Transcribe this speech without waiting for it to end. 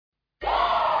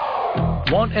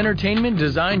Want entertainment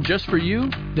designed just for you?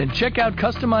 Then check out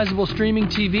customizable streaming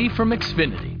TV from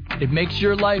Xfinity. It makes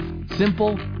your life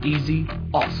simple, easy,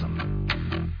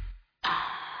 awesome.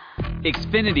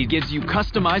 Xfinity gives you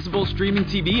customizable streaming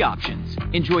TV options.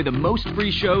 Enjoy the most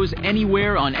free shows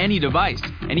anywhere on any device,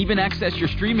 and even access your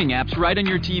streaming apps right on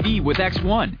your TV with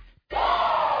X1.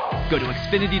 Go to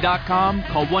Xfinity.com,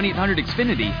 call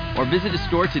 1-800-XFINITY, or visit a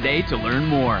store today to learn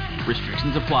more.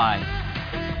 Restrictions apply.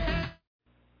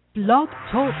 Blog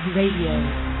Talk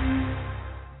Radio.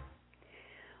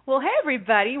 Well, hey,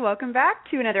 everybody. Welcome back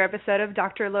to another episode of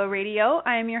Dr. Low Radio.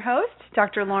 I am your host,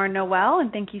 Dr. Lauren Noel,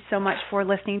 and thank you so much for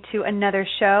listening to another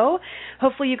show.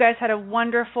 Hopefully you guys had a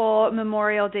wonderful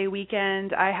Memorial Day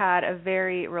weekend. I had a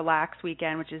very relaxed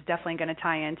weekend, which is definitely going to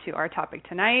tie into our topic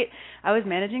tonight. I was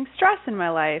managing stress in my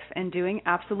life and doing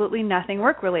absolutely nothing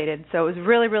work-related, so it was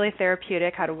really, really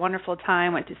therapeutic. Had a wonderful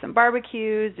time, went to some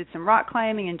barbecues, did some rock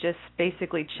climbing, and just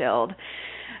basically chilled.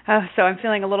 So I'm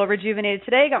feeling a little rejuvenated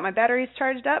today, got my batteries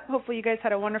charged up. Hopefully you guys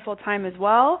had a wonderful time as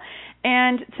well.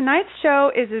 And tonight's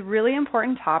show is a really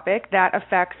important topic that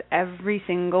affects every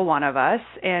single one of us,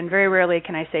 and very rarely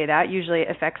can I say that. Usually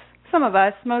it affects some of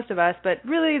us, most of us, but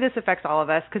really this affects all of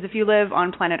us, because if you live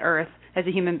on planet Earth as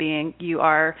a human being, you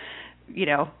are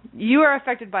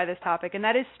affected by this topic, and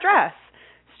that is stress.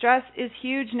 Stress is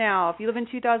huge now. If you live in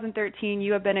 2013,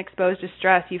 you have been exposed to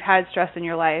stress. You've had stress in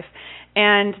your life.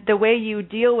 And the way you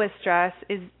deal with stress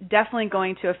is definitely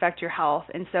going to affect your health.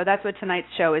 And so that's what tonight's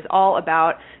show is all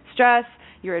about. Stress,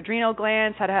 your adrenal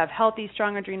glands, how to have healthy,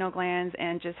 strong adrenal glands,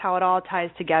 and just how it all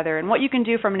ties together, and what you can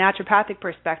do from a naturopathic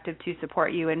perspective to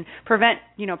support you and prevent,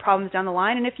 problems down the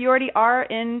line. And if you already are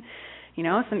in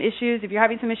some issues, if you're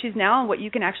having some issues now, and what you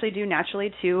can actually do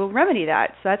naturally to remedy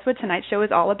that. So that's what tonight's show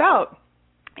is all about.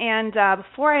 And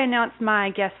before I announce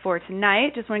my guest for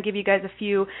tonight, just want to give you guys a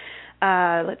few,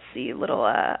 little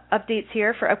updates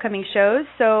here for upcoming shows.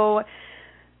 So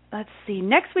let's see,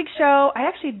 next week's show, I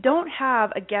actually don't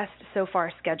have a guest so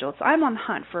far scheduled, so I'm on the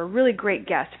hunt for a really great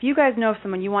guest. If you guys know of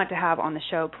someone you want to have on the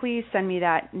show, please send me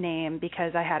that name,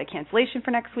 because I had a cancellation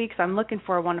for next week, so I'm looking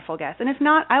for a wonderful guest. And if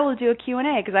not, I will do a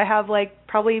Q&A, because I have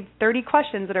probably 30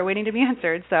 questions that are waiting to be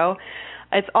answered, so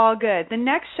it's all good. The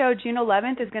next show, June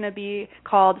 11th, is going to be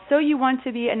called So You Want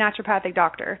to Be a Naturopathic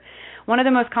Doctor. One of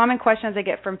the most common questions I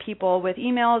get from people with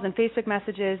emails and Facebook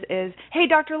messages is, hey,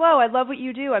 Dr. Lowe, I love what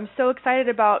you do. I'm so excited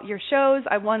about your shows.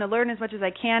 I want to learn as much as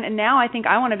I can, and now I think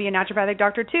I want to be a naturopathic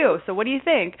doctor too. So what do you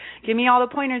think? Give me all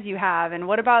the pointers you have, and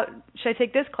what about, should I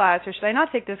take this class or should I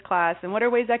not take this class, and what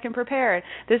are ways I can prepare?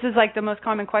 This is the most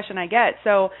common question I get,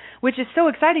 which is so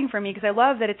exciting for me, because I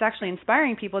love that it's actually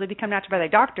inspiring people to become naturopathic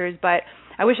doctors, but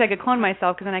I wish I could clone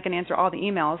myself, because then I can answer all the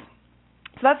emails.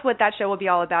 So that's what that show will be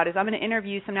all about, is I'm going to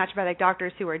interview some naturopathic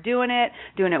doctors who are doing it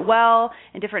well,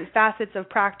 in different facets of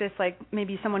practice, like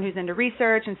maybe someone who's into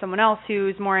research and someone else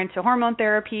who's more into hormone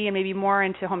therapy and maybe more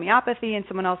into homeopathy and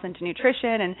someone else into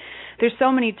nutrition. And there's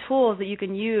so many tools that you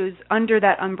can use under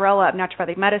that umbrella of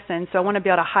naturopathic medicine. So I want to be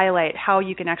able to highlight how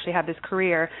you can actually have this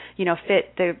career,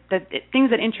 fit the things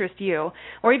that interest you,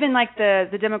 or even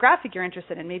the demographic you're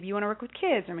interested in. Maybe you want to work with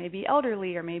kids, or maybe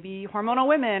elderly, or maybe hormonal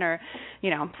women, or,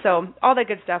 so all that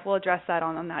good stuff. We'll address that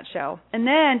on that show. And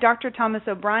then Dr. Thomas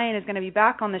O'Brien is going to be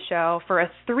back on the show for a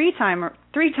three-time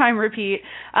repeat,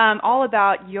 all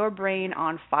about your brain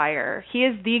on fire. He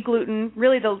is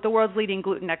really the world's leading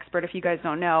gluten expert, if you guys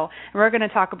don't know. And we're going to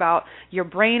talk about your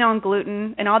brain on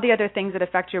gluten and all the other things that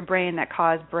affect your brain that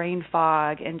cause brain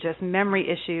fog and just memory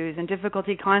issues and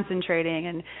difficulty concentrating.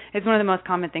 And it's one of the most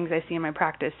common things I see in my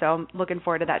practice. So I'm looking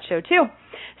forward to that show too.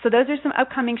 So those are some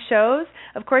upcoming shows.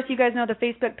 Of course, you guys know the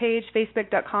Facebook page,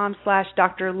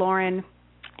 facebook.com/Dr.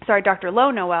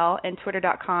 Lowe Noel, and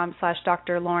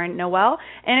twitter.com/Dr. Lauren Noel.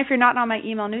 And if you're not on my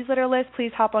email newsletter list,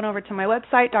 please hop on over to my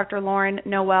website,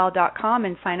 drlaurennoel.com,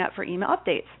 and sign up for email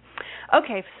updates.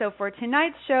 Okay, so for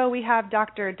tonight's show, we have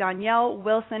Dr. Danielle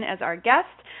Wilson as our guest.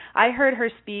 I heard her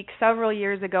speak several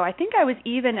years ago. I think I was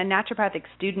even a naturopathic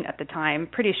student at the time,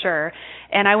 pretty sure.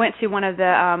 And I went to one of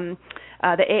the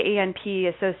AANP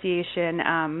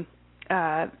Association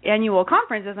annual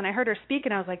conferences, and I heard her speak,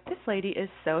 and I was like, this lady is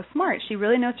so smart. She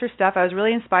really knows her stuff. I was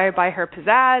really inspired by her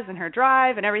pizzazz and her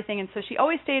drive and everything, and so she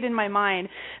always stayed in my mind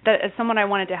that as someone I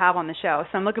wanted to have on the show.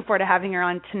 So I'm looking forward to having her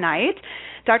on tonight.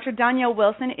 Dr. Danielle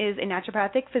Wilson is a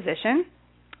naturopathic physician.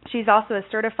 She's also a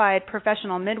certified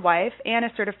professional midwife and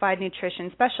a certified nutrition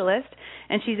specialist,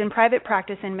 and she's in private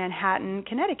practice in Manhattan,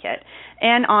 Connecticut,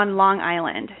 and on Long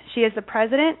Island. She is the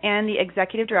president and the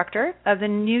executive director of the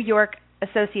New York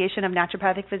Association of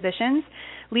Naturopathic Physicians,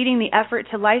 leading the effort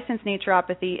to license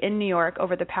naturopathy in New York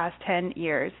over the past 10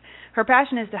 years. Her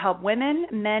passion is to help women,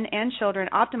 men, and children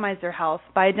optimize their health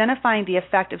by identifying the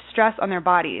effect of stress on their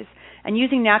bodies and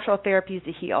using natural therapies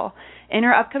to heal. In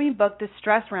her upcoming book, The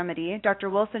Stress Remedy, Dr.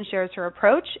 Wilson shares her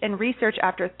approach and research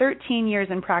after 13 years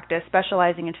in practice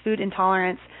specializing in food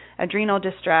intolerance, adrenal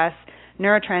distress,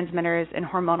 neurotransmitters, and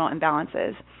hormonal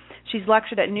imbalances. She's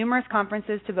lectured at numerous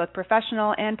conferences to both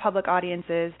professional and public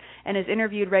audiences and is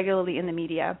interviewed regularly in the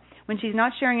media. When she's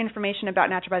not sharing information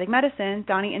about naturopathic medicine,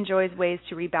 Dani enjoys ways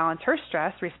to rebalance her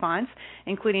stress response,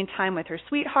 including time with her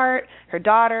sweetheart, her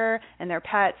daughter, and their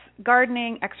pets,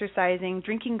 gardening, exercising,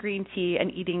 drinking green tea,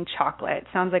 and eating chocolate.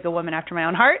 Sounds like a woman after my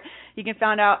own heart. You can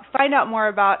find out more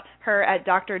about her at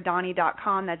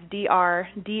drdani.com. That's DRDONI.com.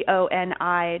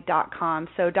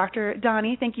 So, Dr.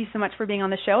 Dani, thank you so much for being on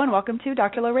the show, and welcome to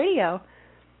Dr. Low Radio.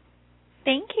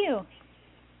 Thank you.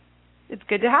 It's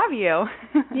good to have you.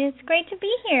 It's great to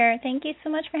be here. Thank you so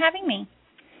much for having me.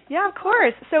 Yeah, of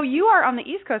course. So you are on the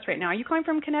East Coast right now. Are you calling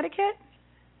from Connecticut?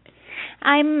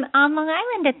 I'm on Long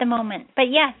Island at the moment, but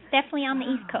yes, definitely on the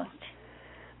East Coast.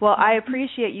 Well, I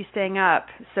appreciate you staying up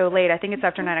so late. I think it's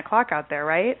after 9 o'clock out there,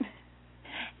 right?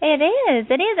 It is.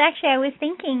 Actually, I was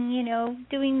thinking,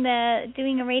 doing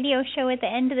a radio show at the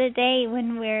end of the day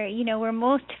when we're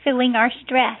most feeling our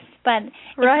stress. But it's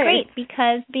great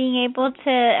because being able to,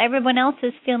 everyone else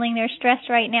is feeling their stress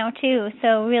right now too.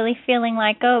 So really feeling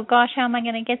like, oh gosh, how am I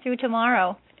going to get through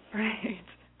tomorrow? Right.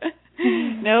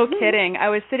 No kidding. I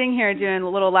was sitting here doing a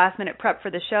little last minute prep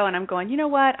for the show and I'm going, you know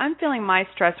what? I'm feeling my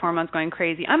stress hormones going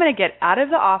crazy. I'm going to get out of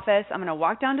the office. I'm going to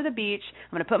walk down to the beach.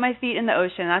 I'm going to put my feet in the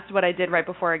ocean. That's what I did right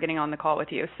before getting on the call with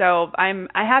you. So I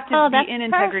have to be in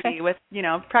integrity with,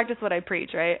 practice what I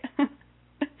preach, right?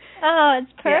 Oh,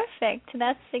 it's perfect. Yeah.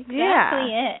 That's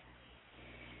exactly it.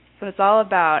 That's what it's all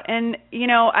about. And,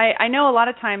 I know a lot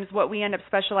of times what we end up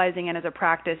specializing in as a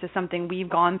practice is something we've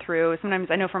gone through. Sometimes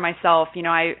I know for myself,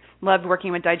 I loved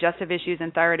working with digestive issues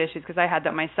and thyroid issues because I had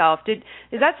that myself.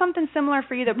 Is that something similar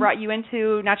for you that brought you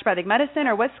into naturopathic medicine,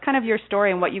 or what's kind of your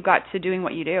story and what you got to doing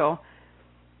what you do?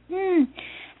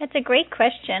 That's a great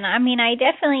question. I mean, I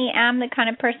definitely am the kind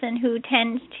of person who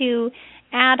tends to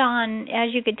add on,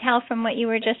 as you could tell from what you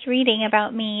were just reading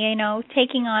about me,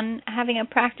 taking on having a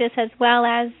practice as well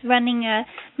as running a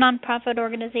nonprofit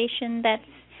organization that's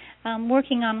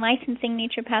working on licensing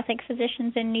naturopathic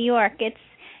physicians in New York.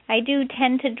 I do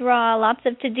tend to draw lots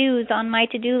of to-dos on my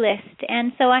to-do list,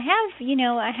 and so I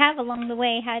have along the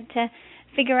way had to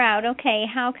figure out, okay,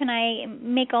 how can I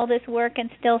make all this work and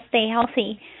still stay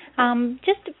healthy?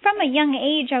 Just from a young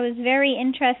age, I was very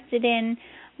interested in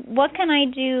what can I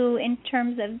do in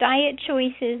terms of diet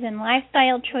choices and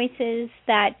lifestyle choices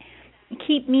that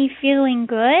keep me feeling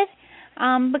good?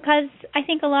 Because I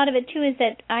think a lot of it, too, is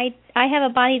that I have a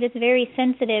body that's very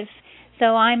sensitive.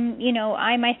 So I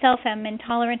myself am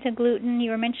intolerant to gluten. You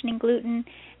were mentioning gluten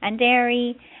and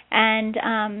dairy and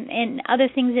other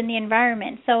things in the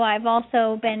environment. So I've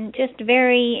also been just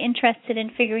very interested in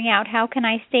figuring out how can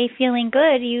I stay feeling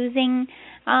good using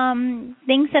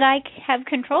things that I have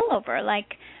control over,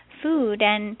 like food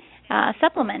and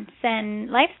supplements and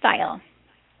lifestyle.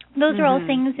 Those are all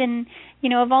things, and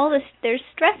of all this, there's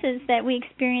stresses that we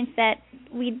experience that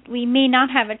we may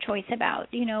not have a choice about.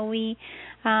 We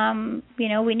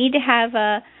need to have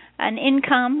an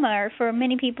income, or for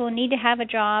many people, need to have a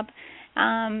job.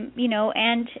 There's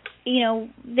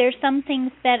some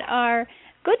things that are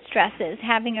good stresses,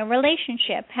 having a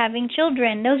relationship, having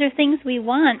children. Those are things we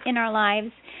want in our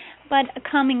lives. But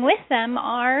coming with them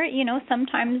are,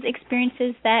 sometimes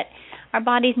experiences that our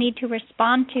bodies need to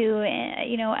respond to,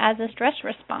 as a stress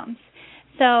response.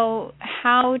 So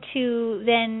how to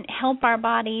then help our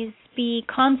bodies be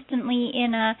constantly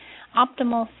in a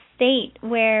optimal state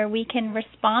where we can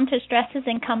respond to stresses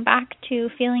and come back to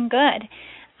feeling good.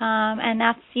 And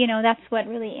that's what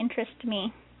really interests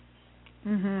me.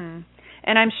 Mhm.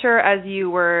 And I'm sure as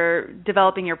you were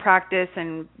developing your practice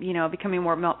and, becoming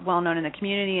more well-known in the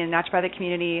community and naturopathic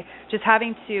community, just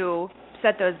having to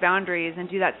set those boundaries and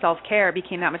do that self-care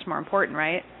became that much more important,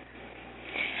 right?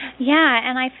 Yeah,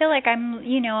 and I feel like I'm,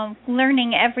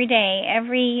 learning every day.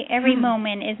 Every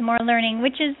moment is more learning,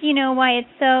 which is, why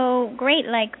it's so great.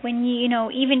 Like when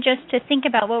even just to think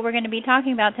about what we're going to be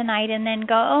talking about tonight and then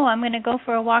go, oh, I'm going to go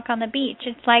for a walk on the beach.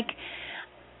 It's like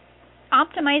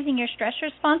optimizing your stress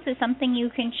response is something you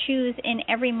can choose in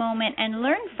every moment and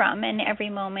learn from in every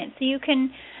moment. So you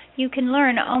can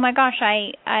learn, oh my gosh,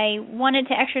 I wanted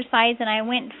to exercise and I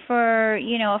went for,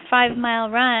 a 5-mile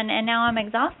run and now I'm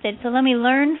exhausted. So let me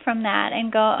learn from that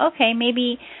and go, okay,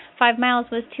 maybe 5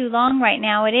 miles was too long right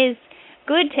now. It is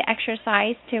good to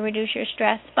exercise to reduce your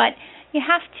stress, but you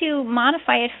have to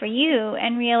modify it for you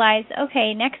and realize,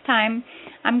 okay, next time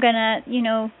I'm going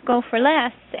to, go for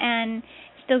less and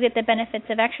still get the benefits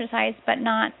of exercise, but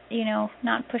not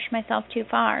push myself too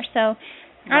far. So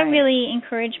I really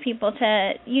encourage people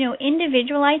to,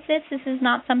 individualize this. This is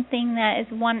not something that is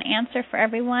one answer for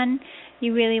everyone.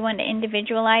 You really want to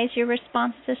individualize your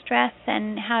response to stress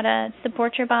and how to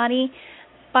support your body.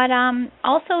 But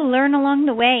also learn along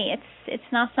the way.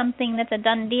 It's not something that's a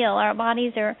done deal. Our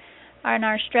bodies and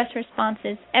our stress response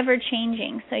is ever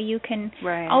changing. So you can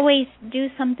always do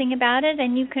something about it,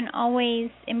 and you can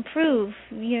always improve,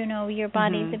 your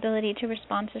body's ability to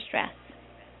respond to stress.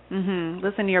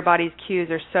 Listen to your body's cues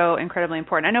are so incredibly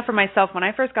important. I know for myself, when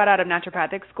I first got out of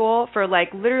naturopathic school, for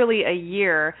literally a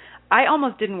year, I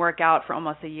almost didn't work out for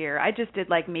almost a year. I just did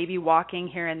maybe walking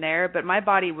here and there, but my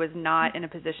body was not in a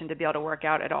position to be able to work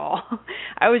out at all.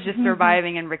 I was just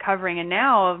surviving and recovering. And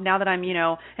now that I'm,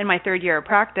 in my third year of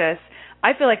practice,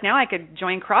 I feel like now I could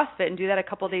join CrossFit and do that a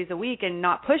couple of days a week and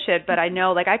not push it, but I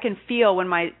know I can feel when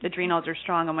my adrenals are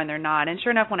strong and when they're not. And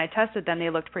sure enough, when I tested them, they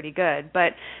looked pretty good.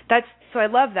 But so I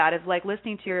love that, is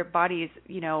listening to your body's,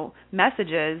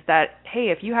 messages that, hey,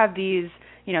 if you have these,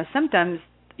 symptoms,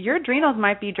 your adrenals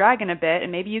might be dragging a bit,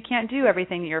 and maybe you can't do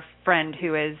everything your friend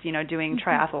who is, doing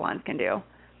triathlons can do.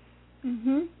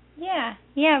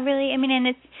 Yeah, really. I mean,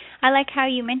 and I like how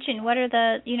you mentioned what are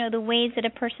the, the ways that a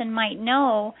person might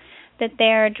know that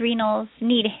their adrenals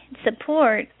need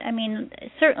support. I mean,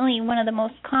 certainly one of the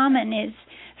most common is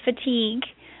fatigue,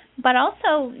 but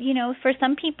also, for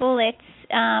some people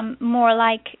it's more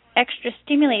like extra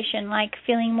stimulation, like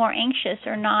feeling more anxious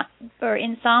or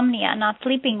insomnia, not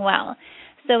sleeping well.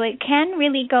 So it can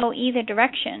really go either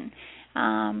direction.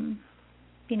 Can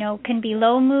be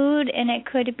low mood, and it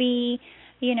could be,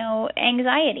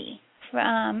 anxiety.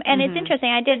 And it's interesting.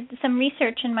 I did some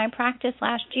research in my practice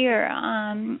last year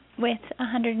with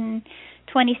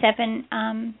 127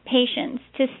 patients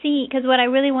to see, because what I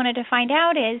really wanted to find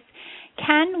out is,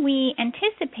 can we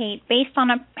anticipate, based on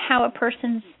how a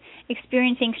person's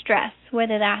experiencing stress,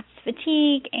 whether that's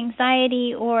fatigue,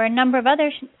 anxiety, or a number of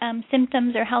other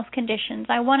symptoms or health conditions.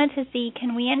 I wanted to see,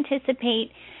 can we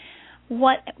anticipate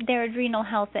what their adrenal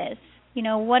health is?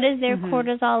 What is their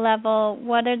cortisol level?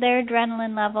 What are their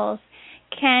adrenaline levels?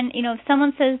 If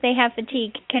someone says they have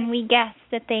fatigue, can we guess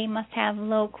that they must have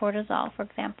low cortisol, for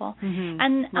example?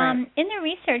 And in the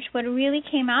research, what really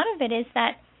came out of it is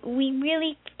that we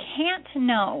really can't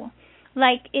know.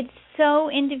 It's so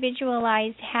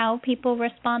individualized how people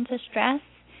respond to stress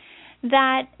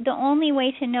that the only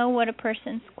way to know what a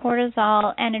person's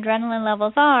cortisol and adrenaline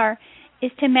levels are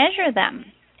is to measure them,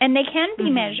 and they can be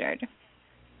measured.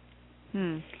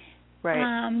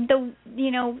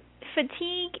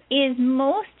 Fatigue is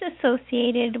most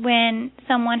associated when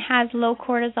someone has low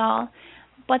cortisol,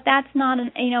 but that's not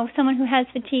someone who has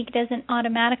fatigue doesn't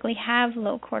automatically have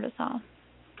low cortisol.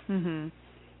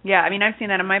 Yeah, I mean, I've seen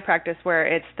that in my practice where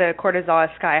it's the cortisol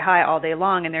is sky high all day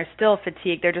long, and they're still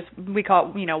fatigued. They're just, we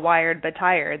call it, wired but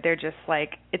tired. They're just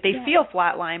if they feel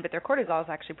flatline, but their cortisol is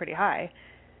actually pretty high.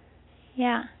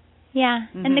 Yeah.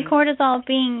 And the cortisol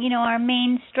being, our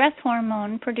main stress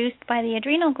hormone produced by the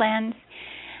adrenal glands.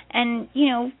 And,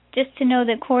 just to know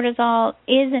that cortisol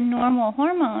is a normal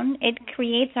hormone, it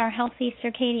creates our healthy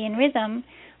circadian rhythm.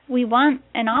 We want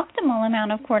an optimal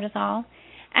amount of cortisol,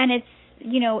 and it's,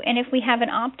 and if we have an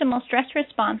optimal stress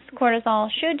response, cortisol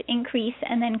should increase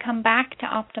and then come back to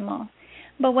optimal.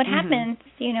 But what happens,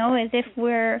 is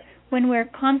when we're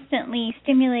constantly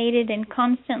stimulated and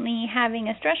constantly having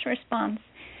a stress response,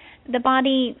 the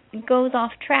body goes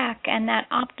off track, and that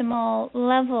optimal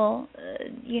level,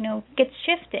 gets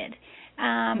shifted.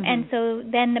 And so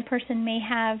then the person may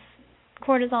have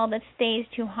cortisol that stays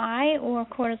too high or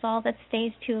cortisol that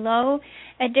stays too low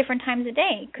at different times of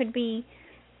day. It could be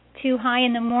too high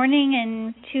in the morning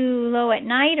and too low at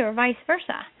night, or vice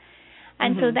versa.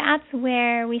 And so that's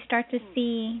where we start to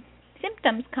see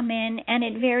symptoms come in, and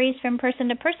it varies from person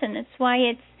to person. That's why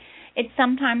it's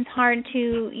sometimes hard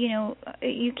to,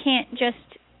 you can't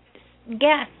just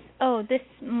guess, oh, this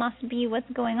must be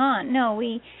what's going on. No,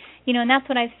 and that's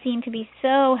what I've seen to be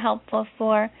so helpful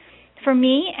for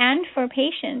me and for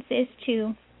patients, is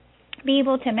to be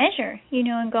able to measure,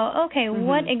 and go, okay,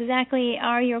 what exactly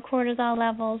are your cortisol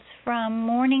levels from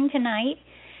morning to night?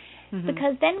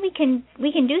 Because then we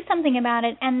can do something about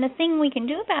it, and the thing we can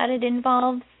do about it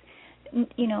involves,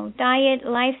 diet,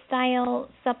 lifestyle,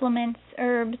 supplements,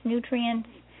 herbs, nutrients.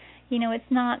 It's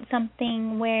not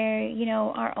something where,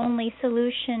 our only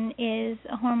solution is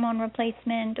a hormone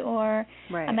replacement or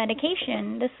a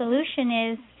medication. The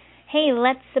solution is, hey,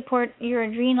 let's support your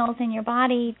adrenals and your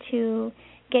body to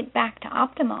get back to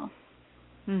optimal.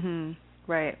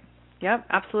 Right. Yep,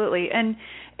 absolutely. And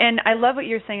I love what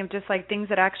you're saying of just like things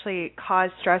that actually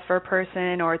cause stress for a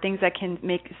person or things that can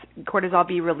make cortisol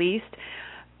be released.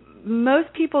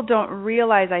 Most people don't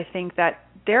realize, I think, that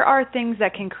there are things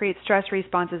that can create stress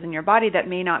responses in your body that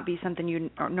may not be something you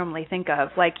normally think of.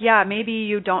 Like, yeah, maybe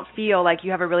you don't feel like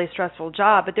you have a really stressful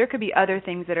job, but there could be other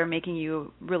things that are making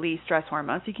you release stress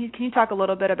hormones. So can you talk a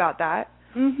little bit about that?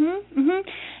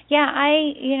 Yeah,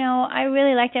 I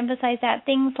really like to emphasize that.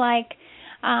 Things like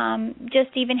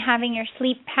just even having your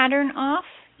sleep pattern off,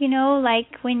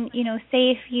 like when,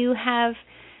 say if you have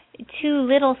too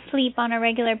little sleep on a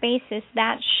regular basis,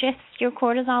 that shifts your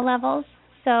cortisol levels.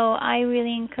 So I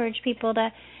really encourage people to,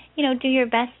 do your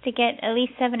best to get at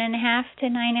least 7.5 to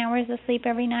 9 hours of sleep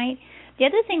every night. The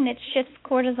other thing that shifts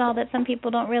cortisol that some people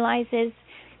don't realize is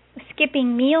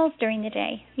skipping meals during the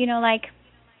day. Like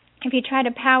if you try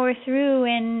to power through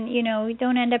and, you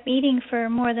don't end up eating for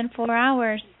more than 4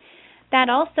 hours, that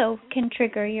also can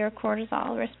trigger your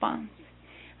cortisol response.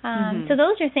 So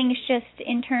those are things just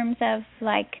in terms of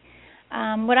like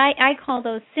what I call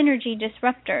those synergy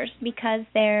disruptors, because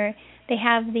they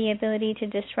have the ability to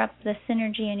disrupt the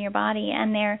synergy in your body,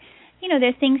 and they're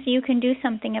things you can do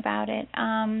something about it.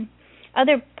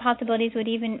 Other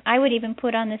possibilities I would even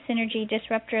put on the synergy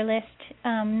disruptor list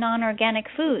non-organic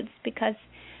foods, because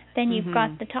then you've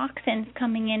got the toxins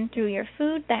coming in through your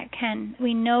food that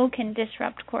we know can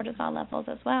disrupt cortisol levels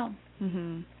as well.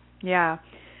 Yeah.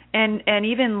 And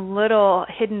even little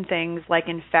hidden things like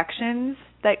infections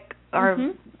that are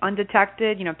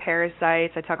undetected,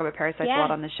 parasites. I talk about parasites a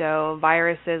lot on the show.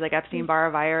 Viruses like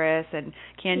Epstein-Barr virus and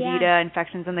Candida,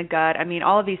 infections in the gut. I mean,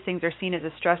 all of these things are seen as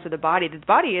a stress to the body. The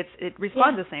body, it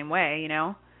responds the same way,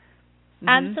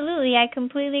 Absolutely. I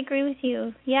completely agree with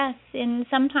you. Yes. And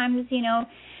sometimes,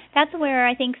 that's where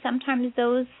I think sometimes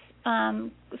those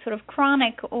sort of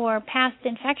chronic or past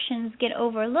infections get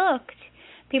overlooked.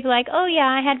 People are like, oh yeah,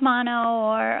 I had mono,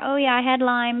 or oh yeah, I had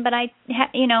Lyme, but I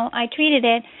treated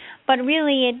it, but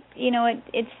really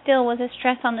it still was a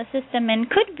stress on the system, and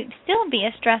still be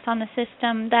a stress on the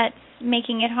system that's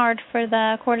making it hard for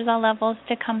the cortisol levels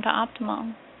to come to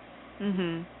optimal.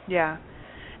 Yeah.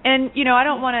 And I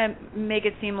don't want to make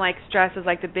it seem like stress is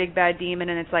like the big bad demon,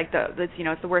 and it's like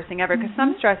it's the worst thing ever, because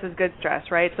some stress is good stress,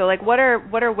 right? So like, what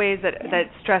are ways that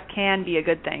stress can be a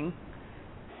good thing?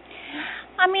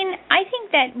 I mean, I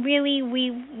think that really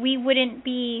we wouldn't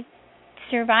be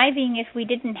surviving if we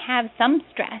didn't have some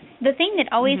stress. The thing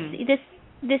that always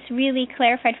this really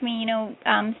clarified for me,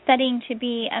 studying to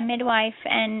be a midwife,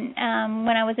 and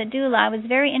when I was a doula, I was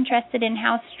very interested in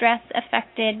how stress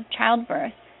affected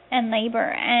childbirth and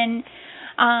labor, and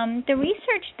the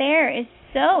research there is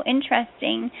so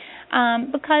interesting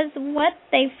because what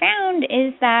they found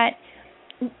is that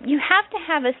you have to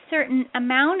have a certain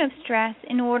amount of stress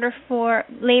in order for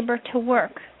labor to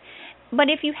work. But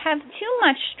if you have too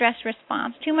much stress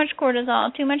response, too much cortisol,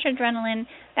 too much adrenaline,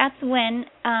 that's when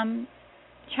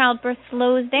childbirth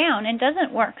slows down and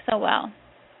doesn't work so well.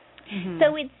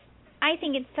 So I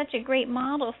think it's such a great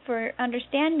model for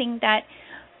understanding that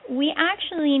we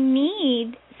actually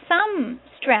need some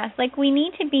stress. Like we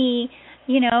need to be,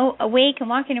 awake and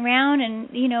walking around, and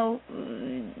we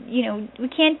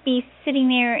can't be sitting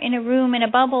there in a room in a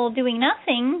bubble doing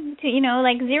nothing.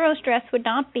 Like zero stress would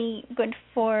not be good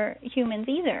for humans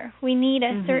either. We need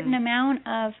a certain amount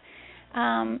of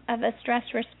a stress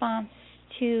response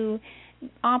to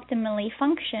optimally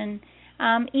function.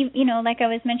 Like I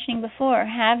was mentioning before,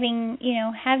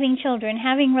 having children,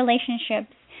 having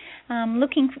relationships,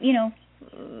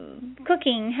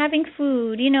 cooking, having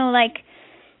food,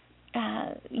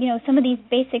 some of these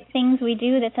basic things we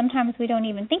do that sometimes we don't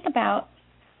even think about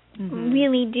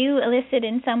really do elicit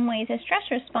in some ways a stress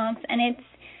response, and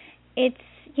it's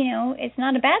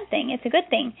not a bad thing, it's a good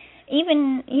thing.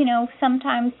 Even,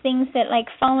 sometimes things that like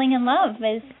falling in love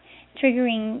is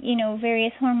triggering,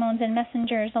 various hormones and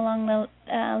messengers along the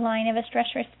line of a stress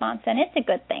response, and it's a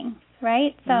good thing,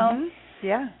 right? So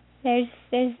there's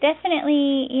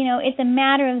definitely, it's a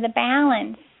matter of the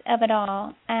balance of it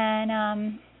all,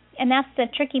 and that's the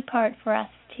tricky part for us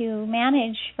to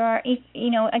manage for our,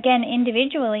 again,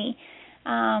 individually,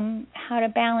 how to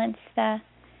balance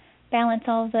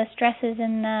all the stresses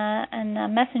and the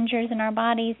messengers in our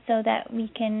bodies so that we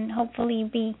can hopefully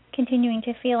be continuing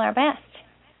to feel our best.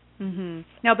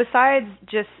 Now, besides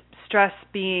just stress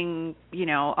being,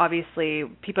 obviously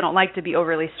people don't like to be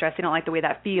overly stressed. They don't like the way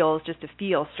that feels, just to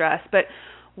feel stress. But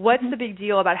what's the big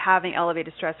deal about having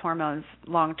elevated stress hormones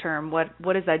long term? What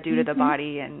does that do to the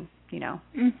body, and the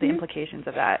implications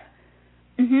of that?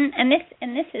 And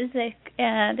this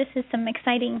is some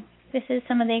exciting This is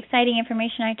some of the exciting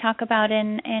information I talk about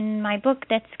in my book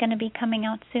that's going to be coming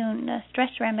out soon, The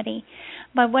Stress Remedy.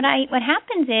 But what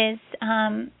happens is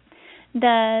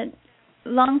the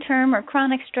long-term or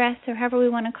chronic stress, or however we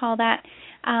want to call that,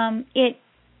 it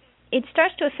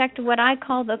starts to affect what I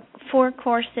call the 4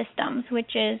 core systems,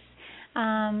 which is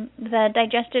the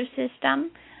digestive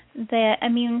system, the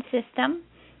immune system,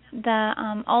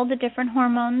 all the different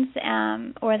hormones,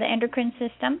 or the endocrine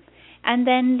system, and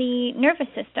then the nervous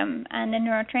system and the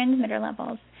neurotransmitter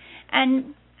levels.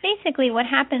 And basically what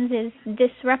happens is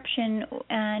disruption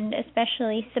and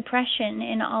especially suppression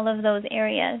in all of those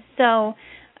areas. So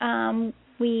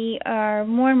we are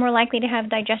more and more likely to have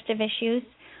digestive issues.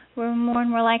 We're more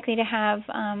and more likely to have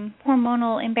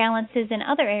hormonal imbalances in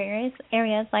other areas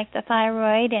like the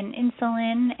thyroid and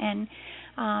insulin, and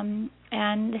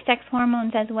the sex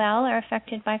hormones as well are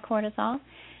affected by cortisol.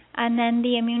 And then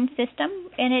the immune system,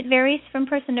 and it varies from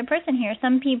person to person here.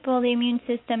 Some people, the immune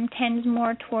system tends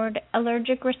more toward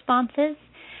allergic responses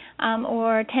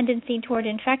or tendency toward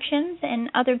infections, and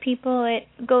other people it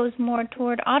goes more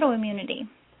toward autoimmunity.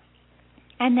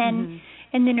 And then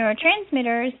in the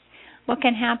neurotransmitters, what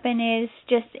can happen is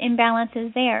just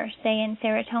imbalances there, say in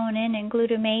serotonin and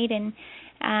glutamate and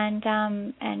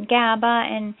GABA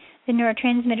and the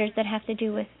neurotransmitters that have to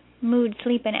do with mood,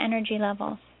 sleep, and energy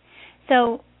levels.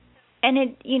 So, and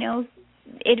it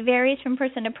varies from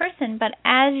person to person, but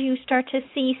as you start to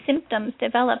see symptoms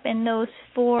develop in those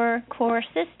 4 core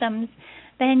systems,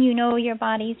 then you know your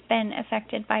body's been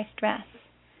affected by stress.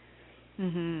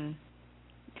 And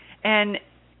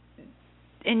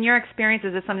in your experience,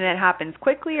 is this something that happens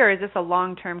quickly, or is this a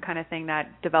long-term kind of thing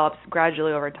that develops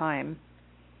gradually over time?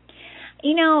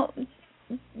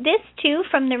 This too,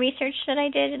 from the research that I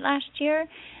did last year,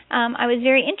 I was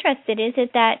very interested. Is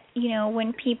it that,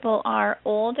 when people are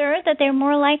older, that they're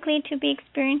more likely to be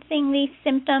experiencing these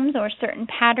symptoms or certain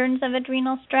patterns of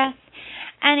adrenal stress?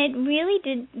 And it really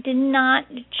did not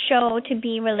show to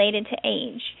be related to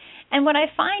age. And what I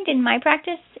find in my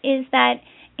practice is that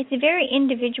it's very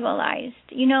individualized.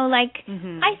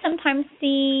 I sometimes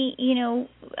see,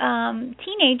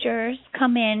 teenagers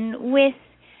come in with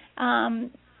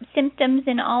symptoms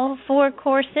in all 4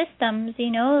 core systems. They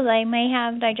may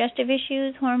have digestive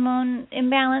issues, hormone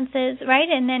imbalances, right?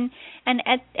 And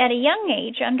at a young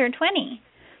age, under 20.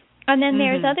 And then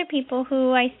there's other people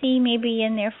who I see maybe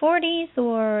in their 40s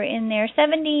or in their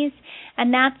 70s,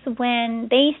 and that's when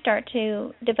they start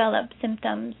to develop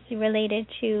symptoms related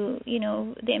to,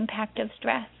 the impact of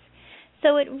stress.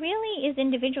 So it really is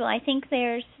individual. I think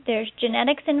there's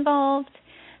genetics involved.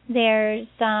 There's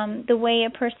the way a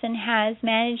person has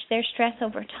managed their stress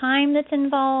over time that's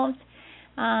involved.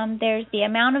 There's the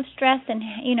amount of stress, and,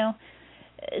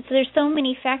 so there's so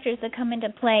many factors that come into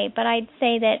play. But I'd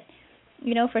say that,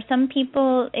 for some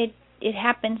people it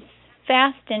happens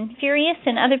fast and furious,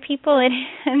 and other people it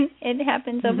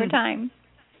happens over time.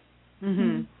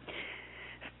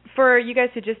 For you guys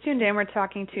who just tuned in, we're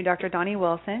talking to Dr. Donnie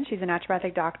Wilson. She's a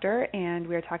naturopathic doctor, and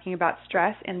we're talking about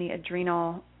stress and the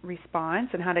adrenal response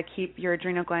and how to keep your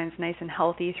adrenal glands nice and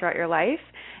healthy throughout your life.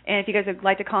 And if you guys would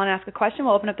like to call and ask a question,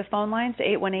 we'll open up the phone lines to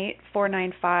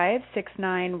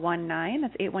 818-495-6919.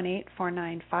 That's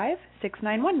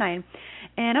 818-495-6919.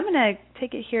 And I'm going to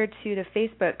take it here to the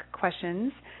Facebook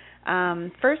questions.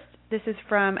 First, this is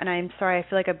from, and I'm sorry, I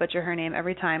feel like I butcher her name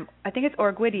every time. I think it's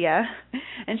Orguidia,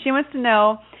 and she wants to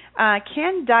know,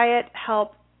 can diet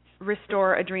help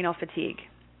restore adrenal fatigue?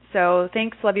 So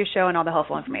thanks, love your show and all the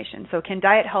helpful information. So can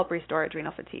diet help restore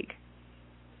adrenal fatigue?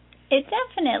 It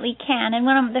definitely can, and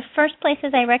one of the first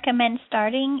places I recommend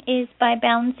starting is by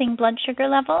balancing blood sugar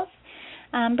levels,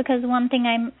 because one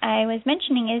thing I was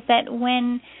mentioning is that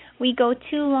when we go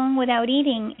too long without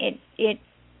eating, it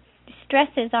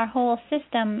stresses our whole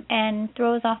system and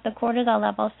throws off the cortisol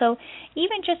level. So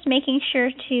even just making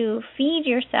sure to feed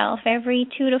yourself every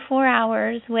 2 to 4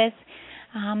 hours with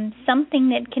something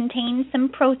that contains some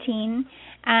protein,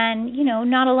 and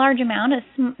not a large amount,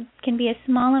 can be a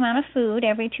small amount of food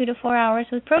every 2 to 4 hours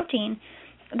with protein,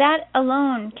 that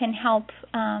alone can help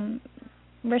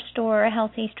restore a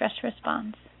healthy stress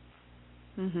response.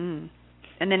 And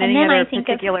then any other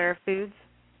particular foods?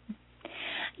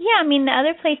 Yeah, the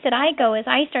other place that I go is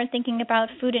I start thinking about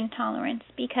food intolerance,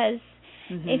 because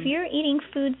if you're eating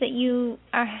foods that you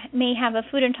may have a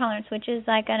food intolerance, which is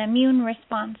like an immune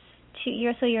response to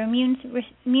your immune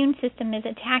system is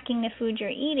attacking the food you're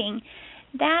eating,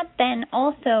 that then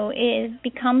also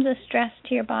becomes a stress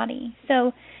to your body.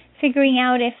 So figuring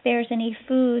out if there's any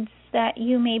foods that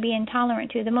you may be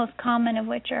intolerant to, the most common of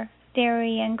which are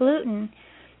dairy and gluten,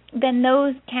 then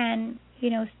those can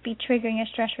be triggering a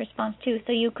stress response too.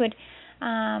 So you could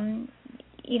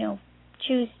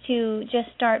choose to just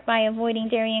start by avoiding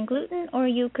dairy and gluten, or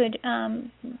you could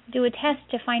do a test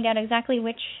to find out exactly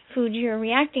which foods you're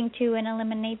reacting to and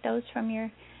eliminate those from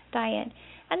your diet.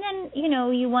 And then,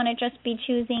 you want to just be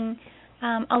choosing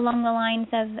along the lines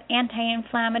of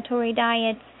anti-inflammatory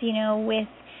diets, with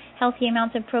healthy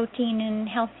amounts of protein and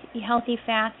healthy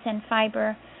fats and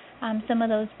fiber. Some of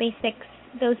those basics,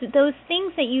 those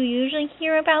things that you usually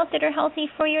hear about that are healthy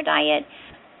for your diet,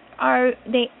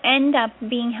 they end up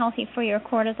being healthy for your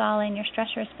cortisol and your stress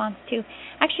response too.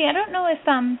 Actually, I don't know if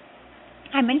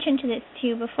I mentioned this to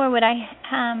you before, but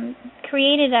I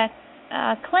created a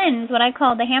cleanse, what I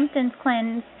call the Hamptons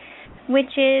cleanse,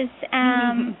 which is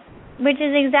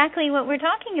exactly what we're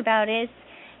talking about. It's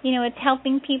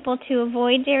helping people to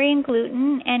avoid dairy and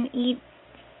gluten and eat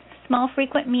small,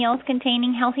 frequent meals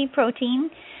containing healthy protein.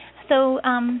 So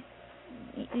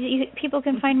people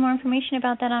can find more information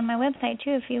about that on my website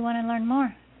too, if you want to learn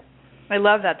more. I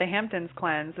love that, the Hamptons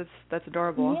cleanse. That's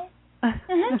adorable. Yeah.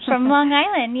 From Long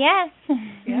Island, yes.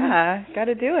 Yeah, got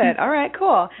to do it. All right, cool.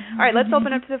 All right, let's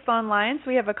open up to the phone lines.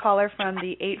 We have a caller from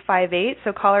the 858.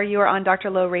 So, caller, you are on Dr.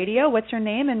 Low Radio. What's your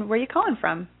name and where are you calling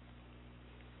from?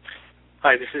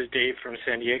 Hi, this is Dave from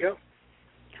San Diego.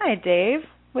 Hi, Dave.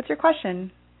 What's your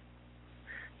question?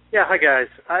 Yeah, hi, guys.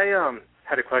 I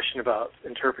had a question about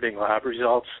interpreting lab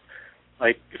results.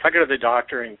 Like, if I go to the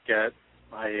doctor and get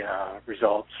my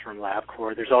results from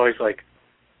LabCorp, there's always,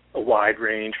 a wide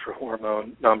range for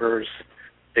hormone numbers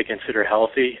they consider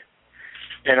healthy.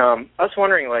 And I was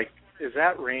wondering, is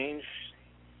that range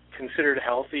considered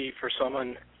healthy for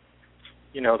someone,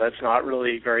 that's not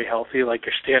really very healthy, like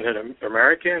your standard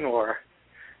American, or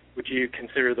would you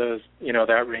consider those,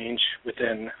 that range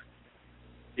within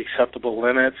the acceptable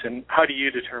limits? And how do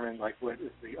you determine, what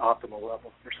is the optimal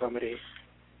level for somebody?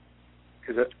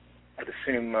 Because I'd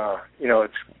assume,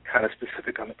 it's kind of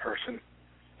specific on the person.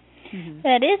 Mm-hmm.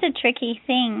 That is a tricky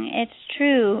thing. It's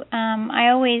true.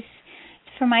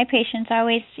 For my patients, I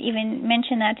always even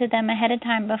mention that to them ahead of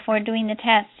time before doing the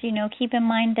test. Keep in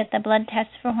mind that the blood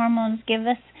tests for hormones give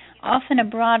us often a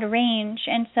broad range,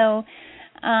 and so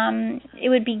it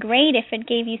would be great if it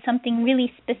gave you something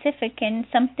really specific and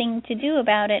something to do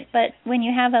about it. But when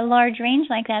you have a large range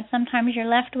like that, sometimes you're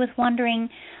left with wondering,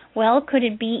 well, could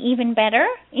it be even better?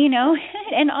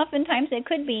 And oftentimes it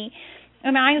could be.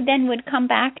 And I then would come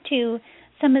back to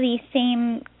some of these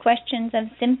same questions of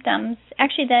symptoms.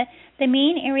 Actually, the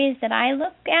main areas that I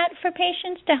look at for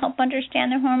patients to help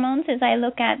understand their hormones is I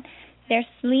look at their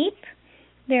sleep,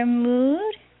 their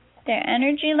mood, their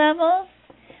energy levels,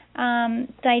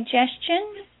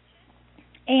 digestion,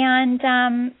 and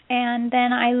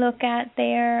then I look at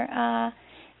their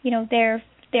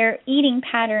eating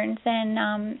patterns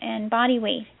and body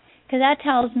weight, because that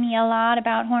tells me a lot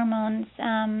about hormones,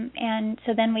 and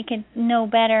so then we could know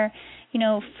better,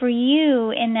 for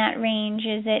you in that range,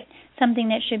 is it something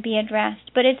that should be addressed?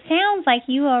 But it sounds like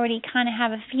you already kind of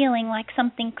have a feeling like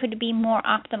something could be more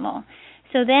optimal.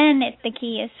 So then the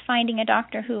key is finding a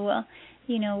doctor who will,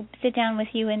 sit down with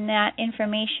you in that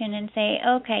information and say,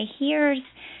 okay, here's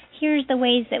the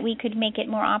ways that we could make it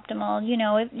more optimal.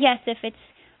 If it's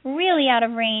really out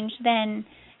of range, then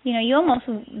you almost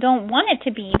don't want it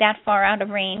to be that far out of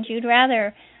range. You'd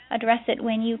rather address it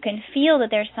when you can feel that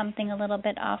there's something a little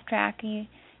bit off track. You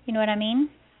know what I mean?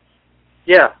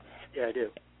 Yeah, I do.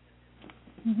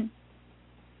 Mm-hmm.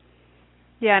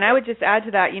 Yeah, and I would just add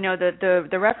to that,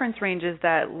 the reference ranges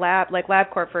that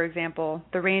LabCorp, for example,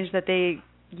 the range that they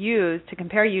use to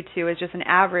compare you to is just an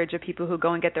average of people who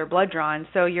go and get their blood drawn.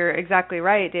 So you're exactly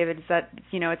right, David, is that,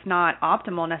 it's not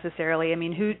optimal necessarily. I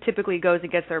mean, who typically goes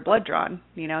and gets their blood drawn?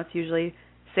 It's usually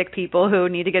sick people who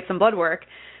need to get some blood work.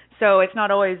 So it's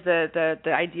not always the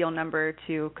ideal number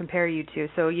to compare you to.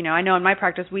 So, I know in my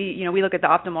practice we look at the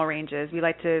optimal ranges. We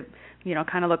like to,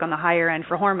 kind of look on the higher end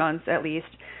for hormones at least,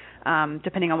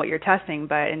 depending on what you're testing.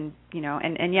 But, and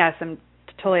yes, I'm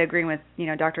totally agreeing with,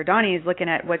 Dr. Donnie is looking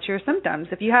at what's your symptoms.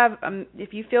 If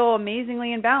you feel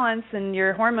amazingly in balance and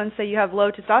your hormones say you have low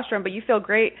testosterone, but you feel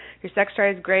great, your sex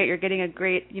drive is great, you're getting a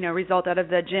great, result out of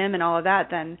the gym and all of that,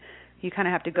 then you kind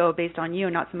of have to go based on you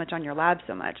and not so much on your lab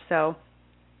so much. So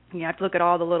you have to look at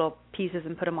all the little pieces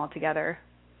and put them all together.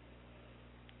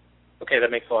 Okay, that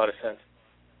makes a lot of sense.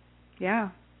 Yeah,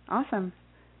 awesome.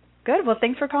 Good. Well,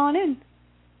 thanks for calling in.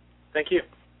 Thank you.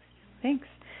 Thanks.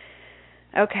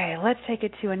 Okay, let's take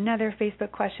it to another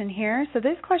Facebook question here. So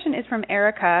this question is from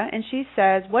Erica, and she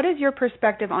says, what is your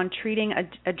perspective on treating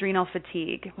adrenal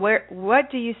fatigue? What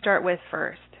do you start with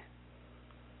first?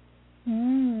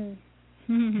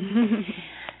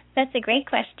 That's a great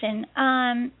question.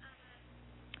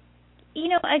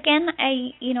 Again,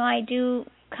 I do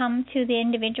come to the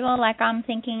individual, like I'm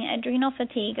thinking adrenal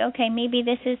fatigue. Okay, maybe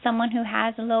this is someone who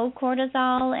has low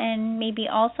cortisol and maybe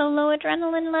also low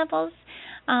adrenaline levels.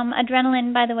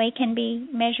 Adrenaline, by the way, can be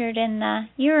measured in the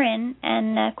urine,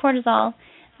 and the cortisol,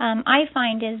 I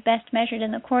find, is best measured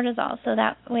in the cortisol. So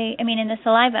that way, in the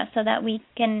saliva, so that we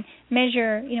can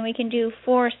measure, we can do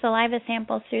 4 saliva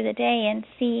samples through the day and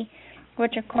see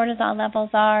what your cortisol levels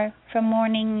are from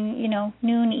morning,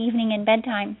 noon, evening, and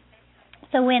bedtime.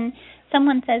 So when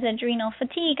someone says adrenal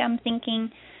fatigue, I'm thinking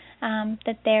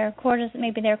that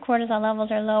maybe their cortisol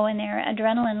levels are low and their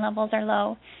adrenaline levels are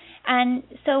low. And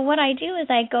so what I do is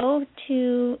I go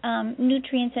to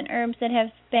nutrients and herbs that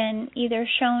have been either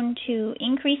shown to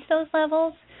increase those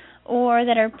levels or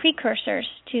that are precursors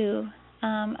to,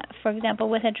 for example,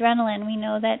 with adrenaline, we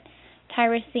know that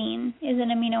tyrosine is an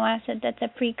amino acid that's a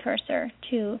precursor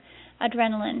to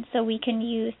adrenaline, so we can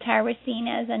use tyrosine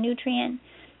as a nutrient.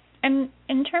 And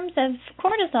in terms of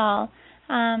cortisol,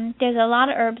 there's a lot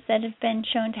of herbs that have been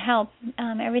shown to help,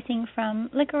 everything from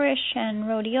licorice and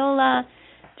rhodiola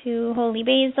to holy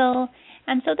basil.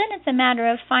 And so then it's a matter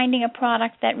of finding a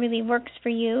product that really works for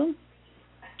you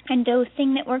and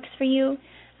dosing that works for you.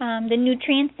 The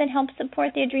nutrients that help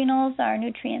support the adrenals are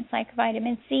nutrients like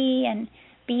vitamin C and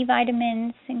B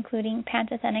vitamins, including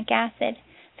pantothenic acid.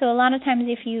 So a lot of times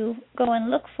if you go and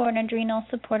look for an adrenal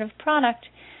supportive product,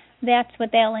 that's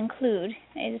what they'll include,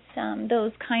 is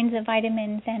those kinds of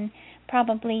vitamins and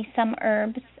probably some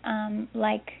herbs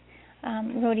like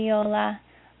rhodiola,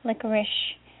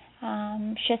 licorice,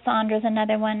 Schisandra is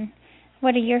another one.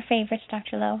 What are your favorites,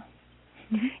 Dr. Lowe?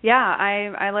 Yeah,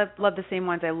 I love the same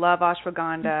ones. I love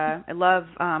ashwagandha. I love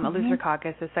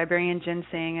Eleutherococcus. The Siberian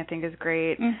ginseng I think is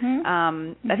great.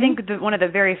 I think one of the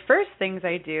very first things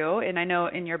I do, and I know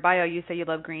in your bio you say you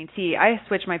love green tea, I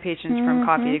switch my patients from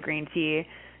coffee to green tea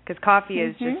because coffee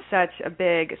is just such a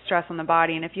big stress on the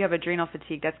body, and if you have adrenal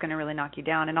fatigue, that's going to really knock you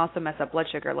down and also mess up blood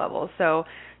sugar levels. So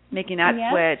making that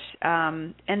switch.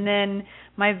 And then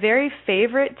my very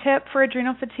favorite tip for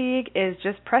adrenal fatigue is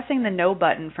just pressing the no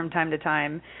button from time to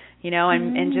time,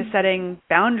 and just setting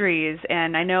boundaries.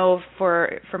 And I know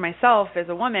for myself as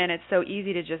a woman, it's so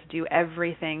easy to just do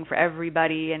everything for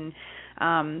everybody and,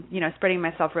 spreading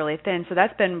myself really thin. So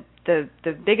that's been the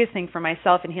biggest thing for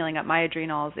myself in healing up my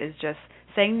adrenals is just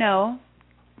saying no.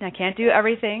 I can't do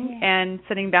everything and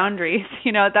setting boundaries.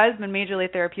 That has been majorly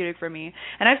therapeutic for me.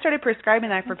 And I've started prescribing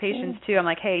that for patients too. I'm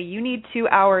like, hey, you need 2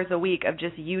 hours a week of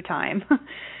just you time,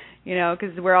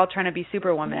 because we're all trying to be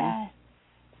superwoman. Yeah.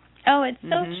 Oh, it's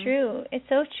so true. It's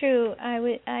so true. I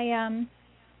was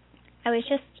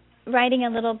just writing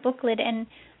a little booklet, and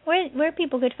where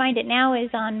people could find it now is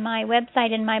on my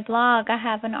website and my blog. I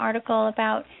have an article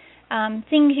about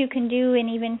things you can do in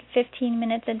even 15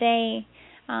 minutes a day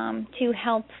to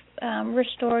help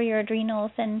restore your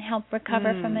adrenals and help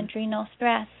recover from adrenal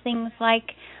stress. Things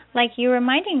like you're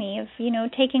reminding me of,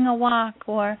 taking a walk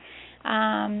or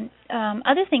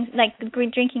other things like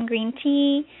drinking green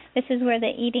tea. This is where the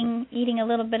eating a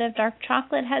little bit of dark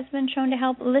chocolate has been shown to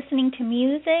help. Listening to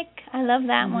music, I love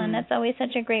that one. That's always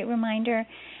such a great reminder.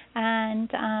 And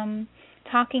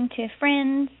talking to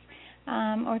friends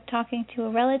or talking to a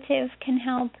relative can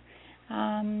help.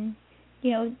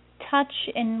 Touch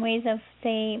in ways of,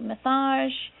 say,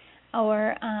 massage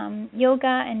or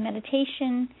yoga and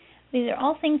meditation. These are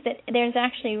all things that there's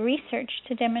actually research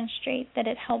to demonstrate that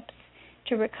it helps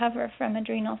to recover from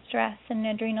adrenal stress and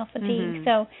adrenal fatigue.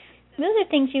 So those are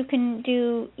things you can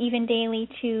do even daily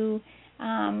to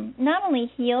not only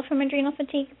heal from adrenal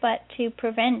fatigue, but to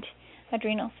prevent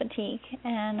adrenal fatigue.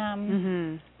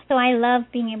 And so I love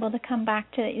being able to come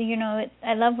back to,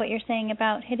 I love what you're saying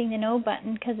about hitting the no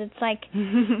button, because it's like,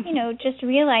 just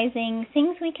realizing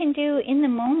things we can do in the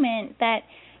moment that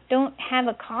don't have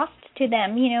a cost to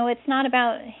them. It's not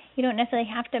about, you don't necessarily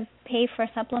have to pay for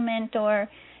a supplement or,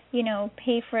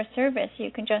 pay for a service.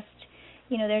 You can just,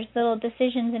 there's little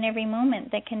decisions in every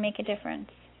moment that can make a difference.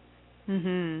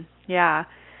 Yeah.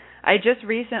 I just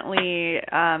recently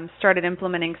started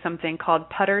implementing something called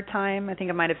putter time. I think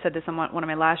I might have said this on one of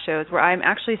my last shows, where I'm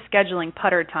actually scheduling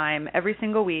putter time every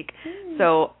single week.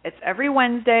 So it's every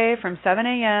Wednesday from 7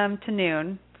 a.m. to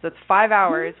noon. So it's 5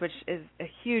 hours, which is a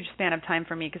huge span of time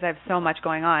for me because I have so much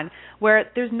going on,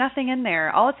 where there's nothing in there.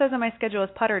 All it says on my schedule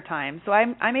is putter time. So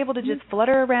I'm able to just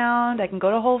flutter around. I can go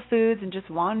to Whole Foods and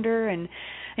just wander. And,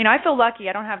 I feel lucky.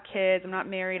 I don't have kids. I'm not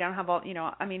married. I don't have all,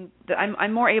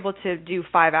 I'm more able to do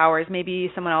 5 hours.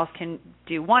 Maybe someone else can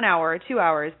do 1 hour or 2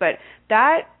 hours. But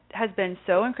that has been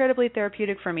so incredibly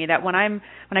therapeutic for me that when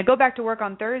I go back to work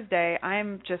on Thursday,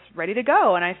 I'm just ready to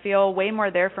go, and I feel way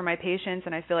more there for my patients,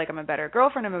 and I feel like I'm a better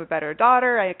girlfriend, I'm a better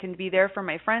daughter, I can be there for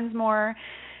my friends more.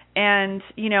 And,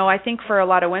 I think for a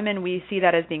lot of women, we see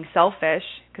that as being selfish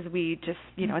because we just,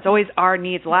 it's always our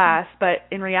needs last. But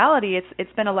in reality, it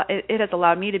has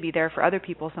allowed me to be there for other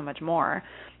people so much more.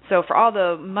 So for all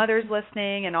the mothers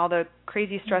listening and all the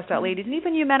crazy stressed out ladies, and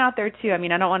even you men out there too, I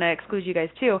mean, I don't want to exclude you guys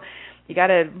too. You got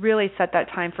to really set that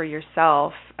time for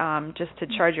yourself, just to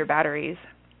charge your batteries.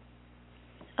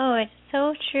 Oh, it's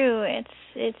so true.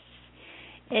 It's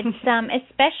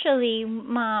especially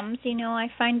moms. I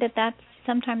find that that's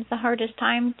sometimes the hardest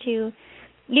time to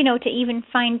even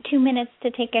find 2 minutes to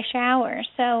take a shower.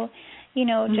 So,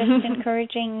 just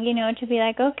encouraging, to be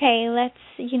like, okay,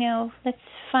 let's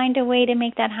find a way to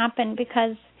make that happen,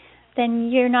 because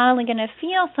then you're not only going to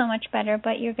feel so much better,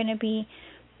 but you're going to be,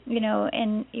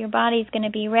 and your body's going to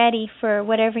be ready for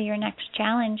whatever your next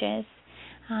challenge is.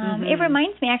 It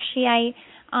reminds me, actually,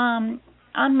 on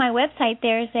my website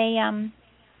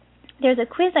there's a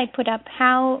quiz I put up,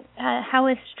 how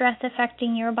is stress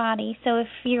affecting your body? So if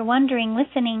you're wondering,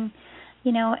 listening,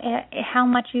 how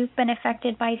much you've been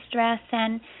affected by stress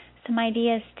and some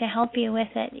ideas to help you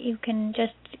with it, you can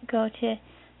just go to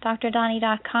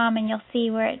drdonnie.com and you'll see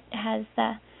where it has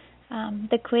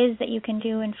the quiz that you can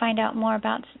do and find out more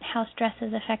about how stress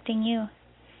is affecting you.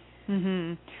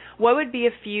 What would be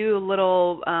a few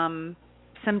little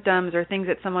symptoms or things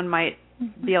that someone might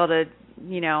be able to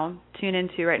tune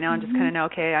into right now and just kind of know,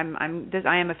 okay,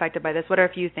 I am affected by this? What are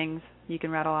a few things you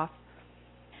can rattle off?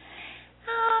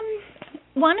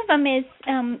 One of them is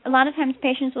a lot of times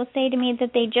patients will say to me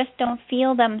that they just don't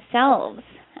feel themselves.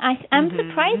 I'm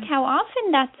surprised how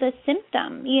often that's a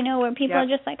symptom, where people are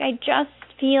just like, I just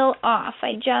feel off.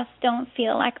 I just don't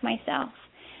feel like myself.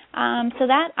 So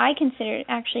that I consider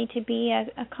actually to be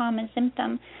a common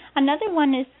symptom. Another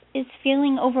one is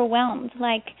feeling overwhelmed,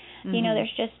 like,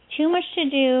 there's just too much to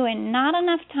do and not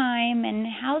enough time, and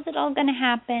how's it all going to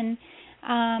happen?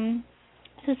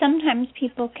 So sometimes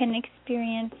people can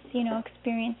experience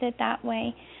it that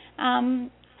way.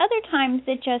 Other times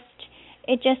it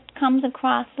just comes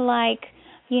across like,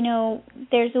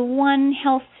 there's one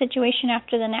health situation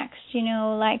after the next,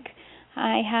 like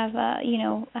I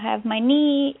have my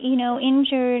knee,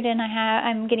 injured, and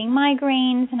I'm getting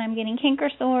migraines, and I'm getting canker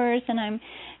sores, and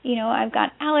I've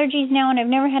got allergies now, and I've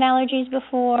never had allergies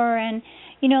before, and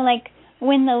like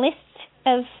when the list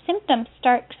of symptoms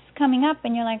starts coming up,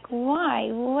 and you're like, why?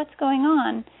 What's going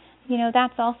on?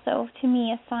 That's also to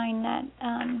me a sign that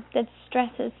that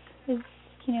stress is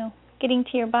getting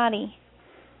to your body.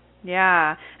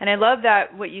 Yeah, and I love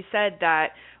that what you said,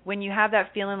 that when you have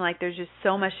that feeling like there's just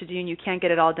so much to do and you can't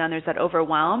get it all done, there's that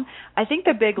overwhelm. I think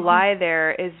the big lie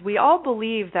there is we all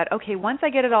believe that, okay, once I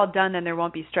get it all done, then there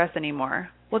won't be stress anymore.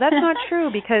 Well, that's not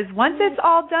true, because once it's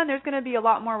all done, there's going to be a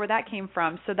lot more where that came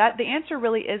from. So that the answer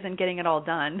really isn't getting it all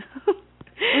done.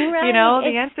 Right.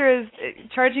 The answer is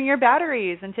charging your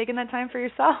batteries and taking that time for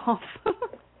yourself.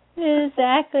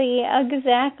 Exactly.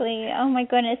 Oh my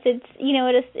goodness,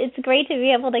 it's great to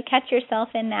be able to catch yourself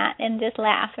in that and just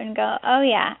laugh and go, oh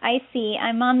yeah, I see.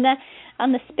 I'm on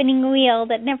the spinning wheel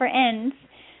that never ends.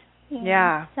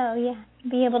 Yeah. So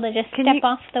be able to just step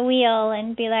off the wheel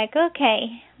and be like,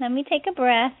 okay, let me take a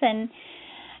breath and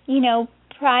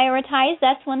prioritize.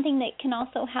 That's one thing that can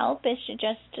also help, is to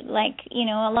just a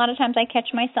lot of times I catch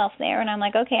myself there and I'm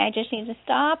like, okay, I just need to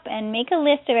stop and make a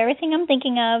list of everything I'm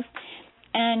thinking of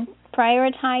and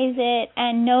prioritize it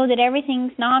and know that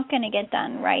everything's not going to get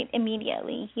done right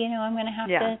immediately. I'm going to have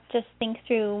to just think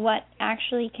through what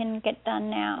actually can get done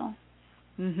now.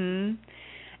 And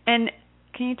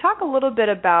can you talk a little bit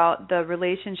about the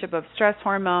relationship of stress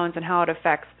hormones and how it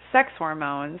affects sex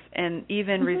hormones, and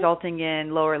even resulting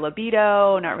in lower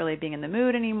libido, not really being in the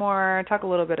mood anymore? Talk a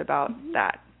little bit about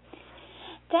that.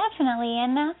 Definitely,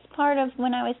 and that's part of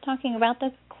when I was talking about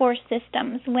the core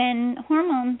systems. When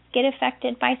hormones get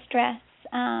affected by stress,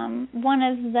 one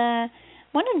of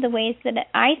the ways that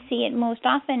I see it most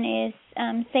often is,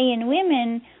 say in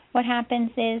women, what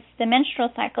happens is the menstrual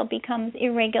cycle becomes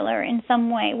irregular in some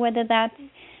way, whether that's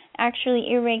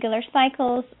actually irregular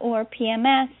cycles or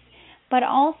PMS, but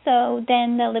also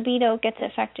then the libido gets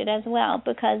affected as well,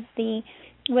 because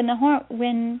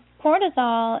when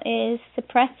cortisol is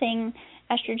suppressing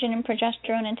estrogen and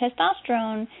progesterone and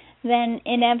testosterone, then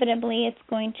inevitably it's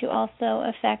going to also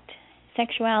affect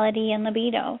sexuality and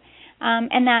libido.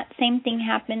 And that same thing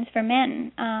happens for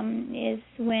men, is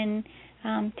when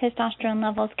testosterone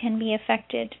levels can be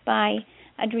affected by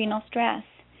adrenal stress.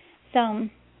 So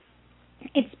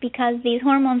it's because these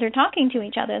hormones are talking to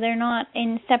each other. They're not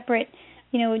in separate,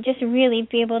 just really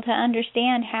be able to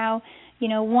understand how,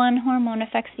 one hormone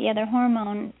affects the other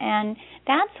hormone. And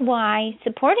that's why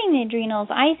supporting the adrenals,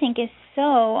 I think, is so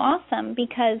awesome,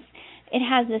 because it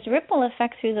has this ripple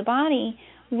effect through the body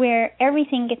where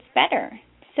everything gets better.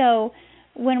 So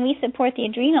when we support the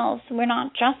adrenals, we're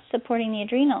not just supporting the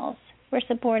adrenals. We're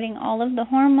supporting all of the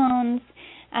hormones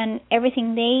and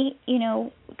everything they,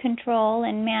 control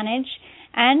and manage,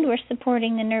 and we're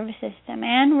supporting the nervous system,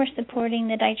 and we're supporting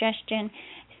the digestion,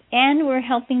 and we're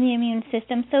helping the immune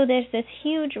system. So there's this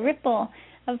huge ripple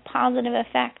of positive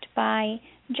effect by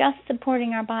just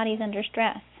supporting our bodies under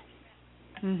stress.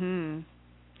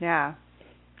 Yeah.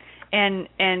 And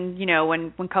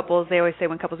when couples, they always say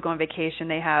when couples go on vacation,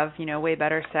 they have, way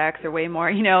better sex or way more,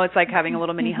 it's like having a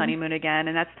little mini honeymoon again.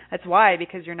 And that's why,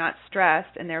 because you're not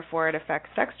stressed, and therefore it affects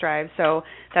sex drive. So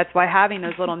that's why having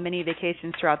those little mini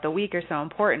vacations throughout the week are so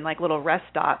important, like little rest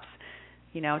stops,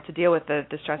 to deal with the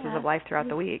stresses of life throughout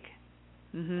the week.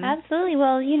 Absolutely.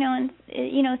 Well,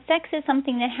 sex is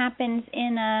something that happens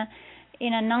in a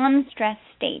non-stress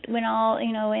state, when all,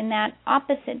 in that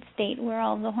opposite state where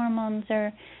all the hormones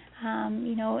are,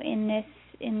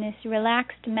 in this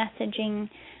relaxed messaging,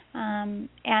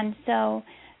 and so,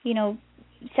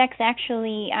 sex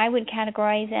actually I would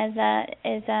categorize as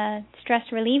a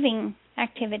stress relieving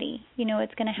activity.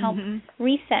 It's going to help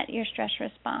reset your stress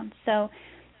response. So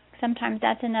sometimes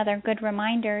that's another good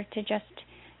reminder to just,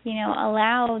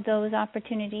 allow those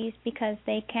opportunities, because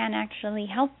they can actually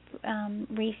help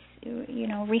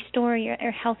restore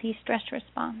your healthy stress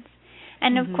response.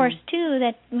 And of course, too,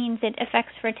 that means it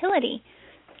affects fertility.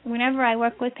 Whenever I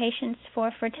work with patients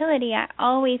for fertility, I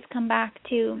always come back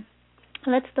to,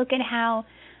 let's look at how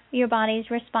your body's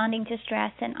responding to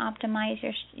stress and optimize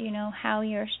your, how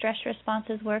your stress response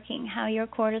is working, how your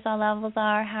cortisol levels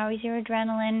are, how is your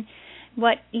adrenaline,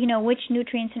 what, which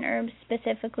nutrients and herbs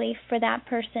specifically for that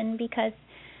person, because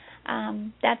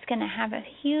that's going to have a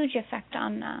huge effect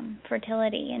on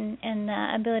fertility and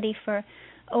the ability for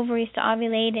ovaries to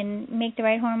ovulate and make the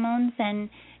right hormones, and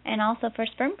also for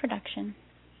sperm production.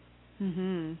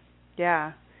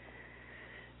 Yeah.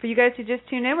 For you guys who just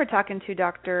tuned in, we're talking to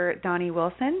Dr. Dawnie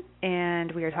Wilson,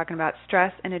 and we are talking about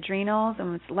stress and adrenals.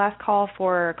 And it's the last call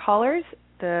for callers.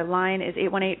 The line is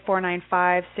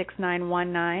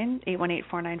 818-495-6919,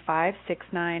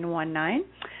 818-495-6919.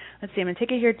 Let's see, I'm going to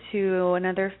take it here to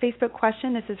another Facebook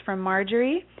question. This is from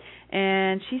Marjorie,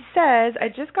 and she says, I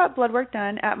just got blood work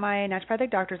done at my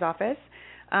naturopathic doctor's office.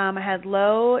 I had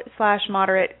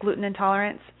low/moderate gluten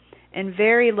intolerance and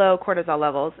very low cortisol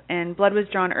levels, and blood was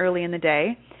drawn early in the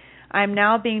day. I'm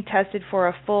now being tested for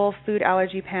a full food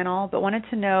allergy panel, but wanted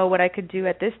to know what I could do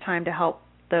at this time to help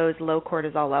those low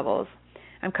cortisol levels.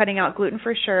 I'm cutting out gluten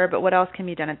for sure, but what else can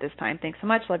be done at this time? Thanks so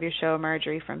much. Love your show,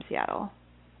 Marjorie from Seattle.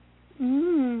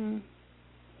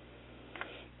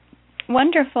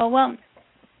 Wonderful. Well,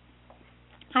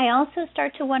 I also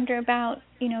start to wonder about,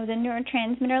 the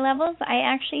neurotransmitter levels. I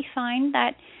actually find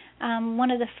that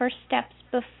one of the first steps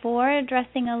before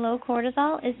addressing a low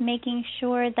cortisol is making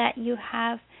sure that you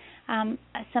have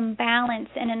some balance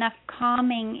and enough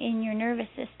calming in your nervous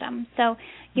system. So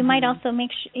you might also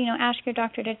ask your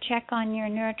doctor to check on your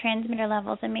neurotransmitter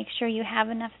levels and make sure you have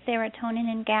enough serotonin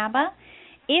and GABA.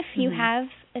 If you have,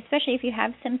 especially if you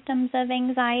have symptoms of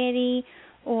anxiety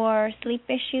or sleep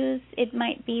issues, it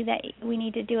might be that we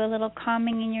need to do a little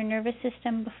calming in your nervous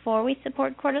system before we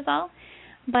support cortisol.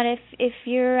 But if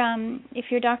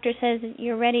your doctor says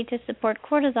you're ready to support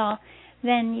cortisol,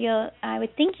 then I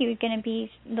would think you're going to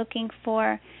be looking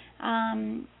for,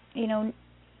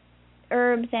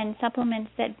 herbs and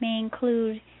supplements that may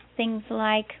include things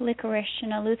like licorice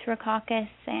and eleutherococcus,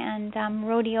 and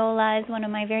rhodiola is one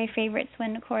of my very favorites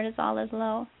when cortisol is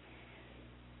low.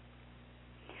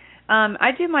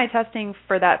 I do my testing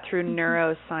for that through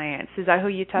neuroscience. Is that who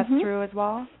you test through as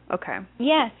well? Okay.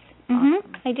 Yes. Awesome.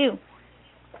 I do.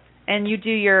 And you do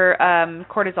your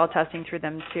cortisol testing through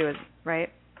them too, right?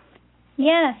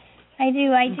 Yes, I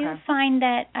do. I do find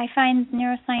that I find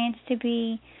neuroscience to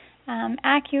be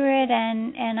accurate,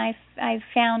 and I've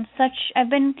found I've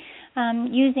been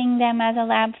using them as a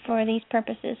lab for these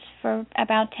purposes for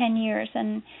about 10 years,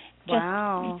 and just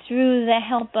through the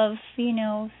help of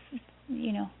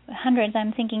hundreds,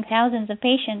 I'm thinking thousands of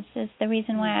patients is the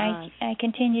reason why I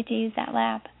continue to use that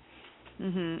lab.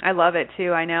 I love it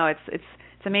too. I know it's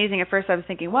amazing. At first I was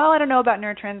thinking, well, I don't know about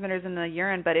neurotransmitters in the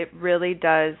urine, but it really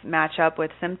does match up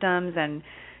with symptoms, and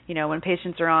when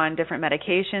patients are on different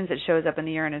medications, it shows up in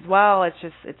the urine as well.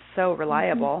 It's so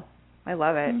reliable. I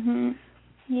love it.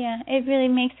 Yeah, it really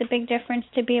makes a big difference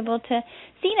to be able to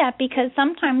see that, because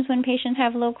sometimes when patients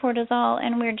have low cortisol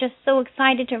and we're just so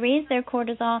excited to raise their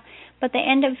cortisol, but they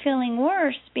end up feeling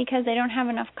worse because they don't have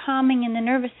enough calming in the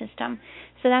nervous system.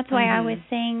 So that's why I was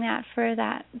saying that for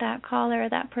that caller or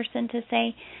that person to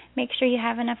say, make sure you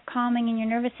have enough calming in your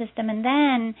nervous system, and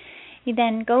then you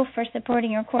then go for supporting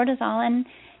your cortisol. And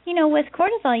with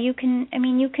cortisol, you can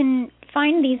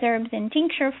find these herbs in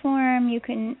tincture form. You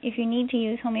can, if you need to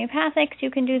use homeopathics, you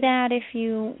can do that. If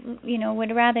you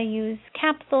would rather use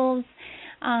capsules,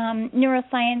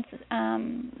 neuroscience,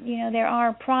 there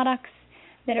are products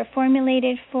that are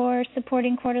formulated for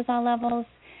supporting cortisol levels.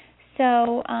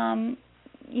 So,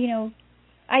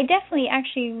 I definitely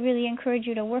actually really encourage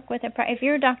you to work with if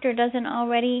your doctor doesn't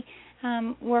already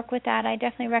work with that, I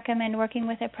definitely recommend working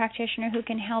with a practitioner who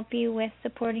can help you with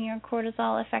supporting your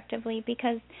cortisol effectively,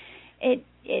 because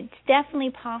it's definitely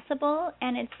possible,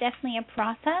 and it's definitely a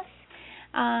process.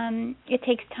 It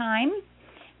takes time,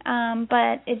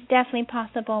 but it's definitely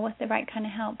possible with the right kind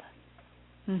of help.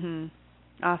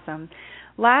 Awesome.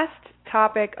 Last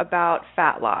topic about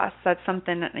fat loss. That's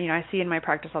something I see in my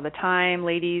practice all the time.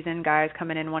 Ladies and guys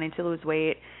coming in wanting to lose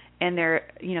weight, and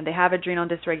they have adrenal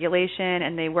dysregulation,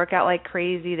 and they work out like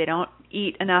crazy. They don't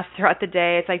eat enough throughout the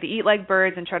day. It's like they eat like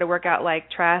birds and try to work out like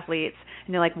triathletes.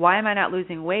 And they're like, why am I not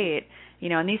losing weight?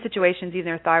 In these situations, even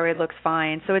their thyroid looks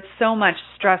fine. So it's so much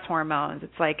stress hormones.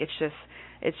 It's like it's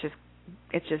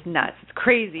just nuts. It's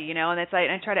crazy, And it's like,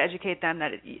 I try to educate them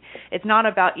that it's not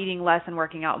about eating less and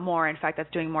working out more. In fact,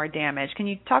 that's doing more damage. Can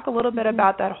you talk a little bit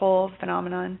about that whole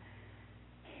phenomenon?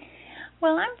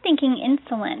 Well, I'm thinking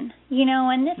insulin,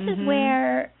 and this is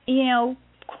where,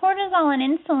 cortisol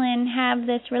and insulin have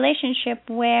this relationship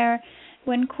where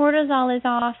when cortisol is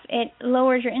off, it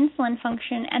lowers your insulin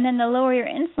function, and then the lower your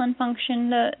insulin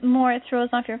function, the more it throws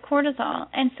off your cortisol.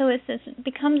 And so it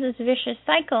becomes this vicious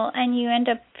cycle, and you end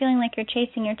up feeling like you're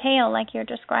chasing your tail, like you're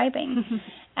describing.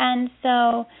 And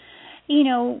so,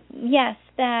 yes,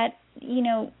 that,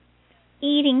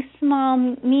 eating small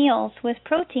meals with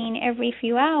protein every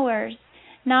few hours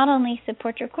not only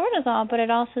support your cortisol, but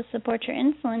it also supports your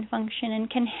insulin function, and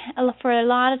can, for a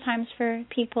lot of times for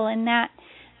people in that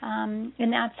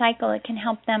cycle, it can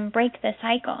help them break the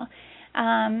cycle.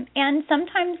 And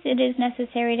sometimes it is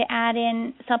necessary to add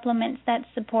in supplements that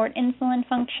support insulin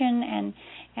function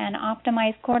and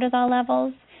optimize cortisol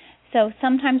levels. So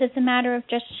sometimes it's a matter of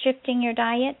just shifting your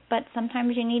diet, but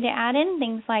sometimes you need to add in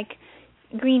things like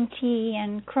green tea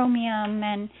and chromium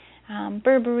and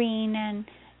berberine and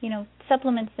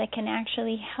supplements that can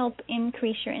actually help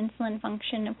increase your insulin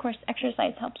function. Of course,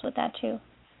 exercise helps with that too.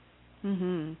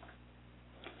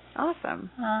 Awesome.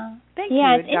 Thank you,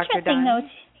 it's Dr. interesting Dunn. though.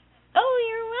 Oh,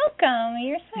 you're welcome.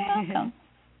 You're so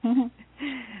welcome.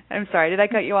 I'm sorry, did I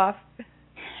cut you off?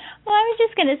 Well, I was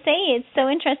just going to say it's so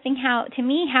interesting how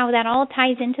that all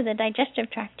ties into the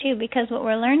digestive tract too, because what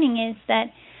we're learning is that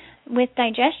with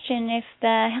digestion, if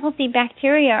the healthy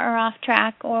bacteria are off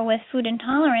track or with food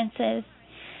intolerances,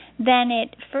 then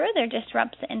it further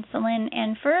disrupts the insulin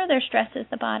and further stresses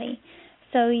the body.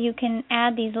 So you can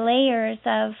add these layers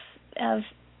of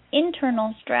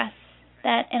internal stress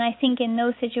and I think in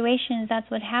those situations that's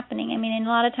what's happening. I mean, and a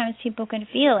lot of times people can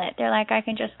feel it. They're like, I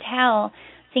can just tell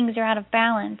things are out of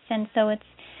balance. And so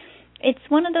it's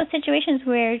one of those situations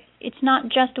where it's not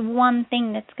just one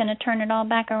thing that's going to turn it all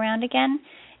back around again.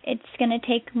 It's going to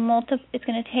take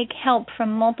help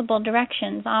from multiple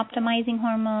directions, optimizing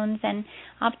hormones and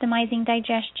optimizing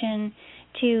digestion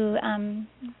to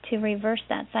reverse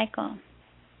that cycle.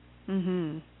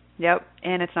 Yep,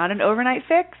 and it's not an overnight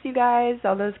fix, you guys.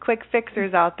 All those quick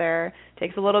fixers out there. It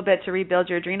takes a little bit to rebuild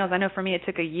your adrenals. I know for me it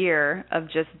took a year of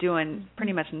just doing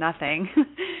pretty much nothing.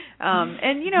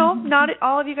 And not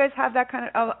all of you guys have that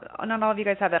not all of you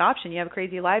guys have that option. You have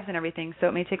crazy lives and everything, so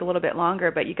it may take a little bit longer,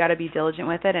 but you got to be diligent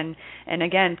with it and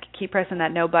again, keep pressing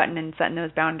that no button and setting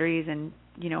those boundaries and,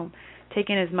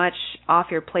 taking as much off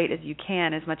your plate as you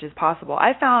can as much as possible.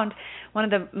 I found one of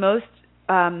the most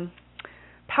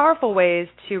powerful ways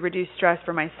to reduce stress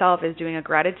for myself is doing a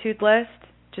gratitude list,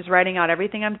 just writing out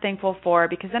everything I'm thankful for,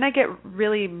 because then I get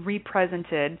really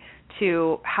represented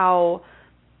to how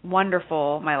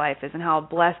wonderful my life is and how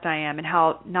blessed I am and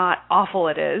how not awful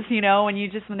it is.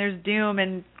 When there's doom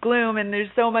and gloom and there's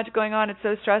so much going on, it's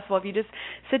so stressful. If you just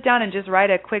sit down and just write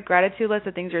a quick gratitude list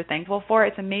of things you're thankful for,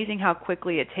 it's amazing how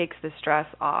quickly it takes the stress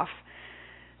off.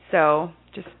 So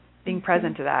just being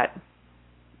present to that.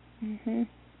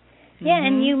 Yeah,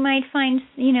 and you might find,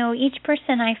 each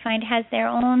person I find has their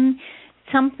own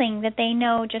something that they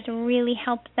know just really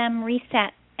helps them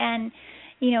reset. And,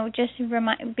 just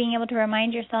being able to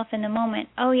remind yourself in the moment,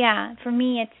 oh yeah, for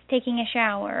me it's taking a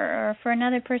shower, or for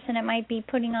another person it might be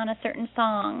putting on a certain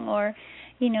song, or,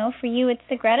 for you it's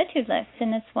the gratitude list,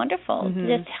 and it's wonderful. Mm-hmm.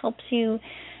 It just helps you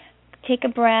take a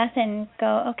breath and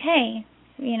go, okay,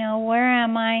 where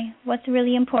am I? What's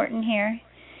really important here?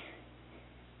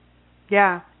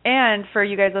 Yeah. And for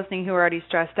you guys listening who are already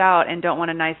stressed out and don't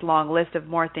want a nice long list of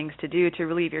more things to do to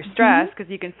relieve your stress, because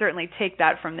you can certainly take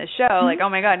that from this show, like, oh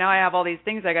my God, now I have all these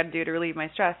things I got to do to relieve my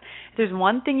stress. If there's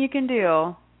one thing you can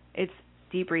do, it's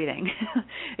deep breathing.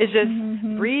 It's just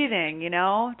breathing,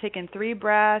 taking 3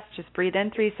 breaths, just breathe in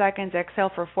 3 seconds,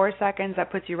 exhale for 4 seconds. That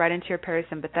puts you right into your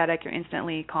parasympathetic. You're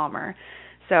instantly calmer.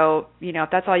 So, if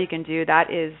that's all you can do,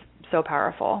 that is so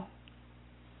powerful.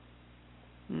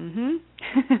 Love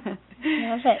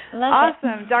it.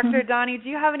 Awesome. Dr. Donnie, do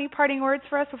you have any parting words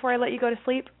for us before I let you go to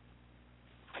sleep?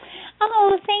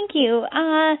 Oh, thank you.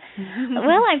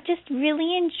 Well, I've just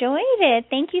really enjoyed it.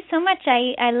 Thank you so much.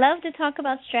 I love to talk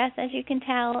about stress, as you can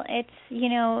tell. It's,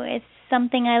 it's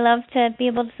something I love to be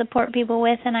able to support people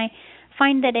with, and I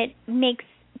find that it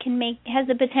has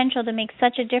the potential to make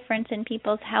such a difference in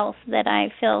people's health that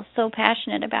I feel so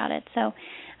passionate about it. So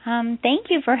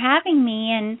thank you for having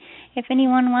me, and if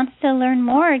anyone wants to learn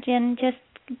more, then just,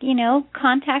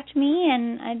 contact me,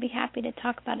 and I'd be happy to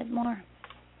talk about it more.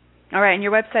 All right, and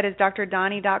your website is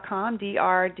drdoni.com,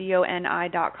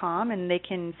 DRDONI.com, and they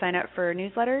can sign up for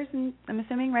newsletters, and I'm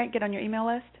assuming, right? Get on your email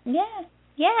list? Yes,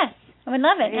 I would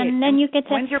love it. Great. And then you get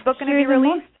to... When's your book going to be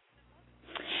released?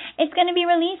 It's going to be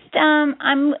released,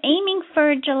 I'm aiming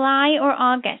for July or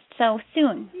August, so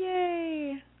soon.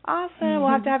 Yay. Awesome. We'll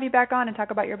have to have you back on and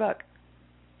talk about your book.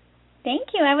 Thank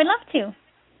you. I would love to.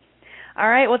 All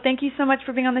right. Well, thank you so much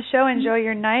for being on the show. Enjoy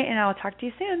your night, and I'll talk to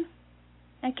you soon.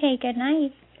 Okay. Good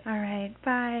night. All right.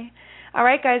 Bye. All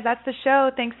right, guys, that's the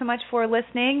show. Thanks so much for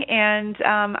listening, and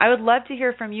I would love to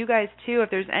hear from you guys, too, if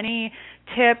there's any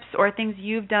tips or things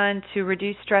you've done to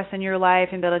reduce stress in your life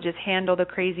and be able to just handle the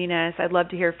craziness. I'd love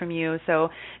to hear from you. So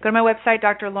go to my website,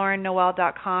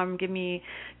 drlaurennoel.com. Give me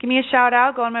a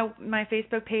shout-out. Go on my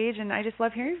Facebook page, and I just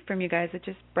love hearing from you guys. It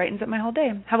just brightens up my whole day.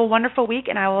 Have a wonderful week,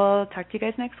 and I will talk to you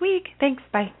guys next week. Thanks.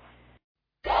 Bye.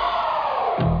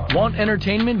 Want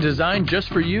entertainment designed just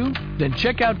for you? Then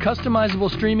check out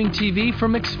customizable streaming TV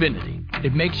from Xfinity.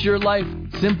 It makes your life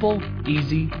simple,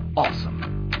 easy,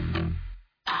 awesome.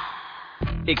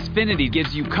 Xfinity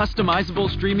gives you customizable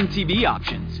streaming TV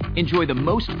options. Enjoy the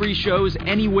most free shows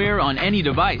anywhere on any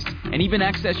device, and even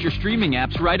access your streaming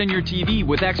apps right on your TV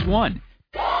with X1.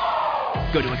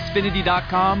 Go to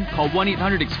Xfinity.com, call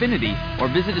 1-800-XFINITY, or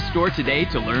visit a store today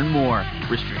to learn more.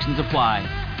 Restrictions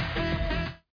apply.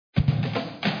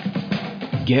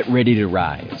 Get ready to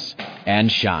rise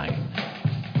and shine.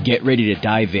 Get ready to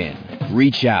dive in,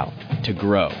 reach out, to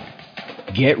grow.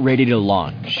 Get ready to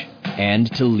launch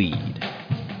and to lead.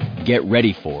 Get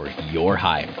ready for your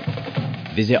hire.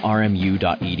 Visit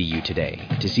rmu.edu today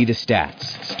to see the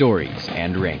stats, stories,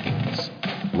 and rankings.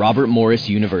 Robert Morris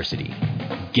University.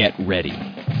 Get ready.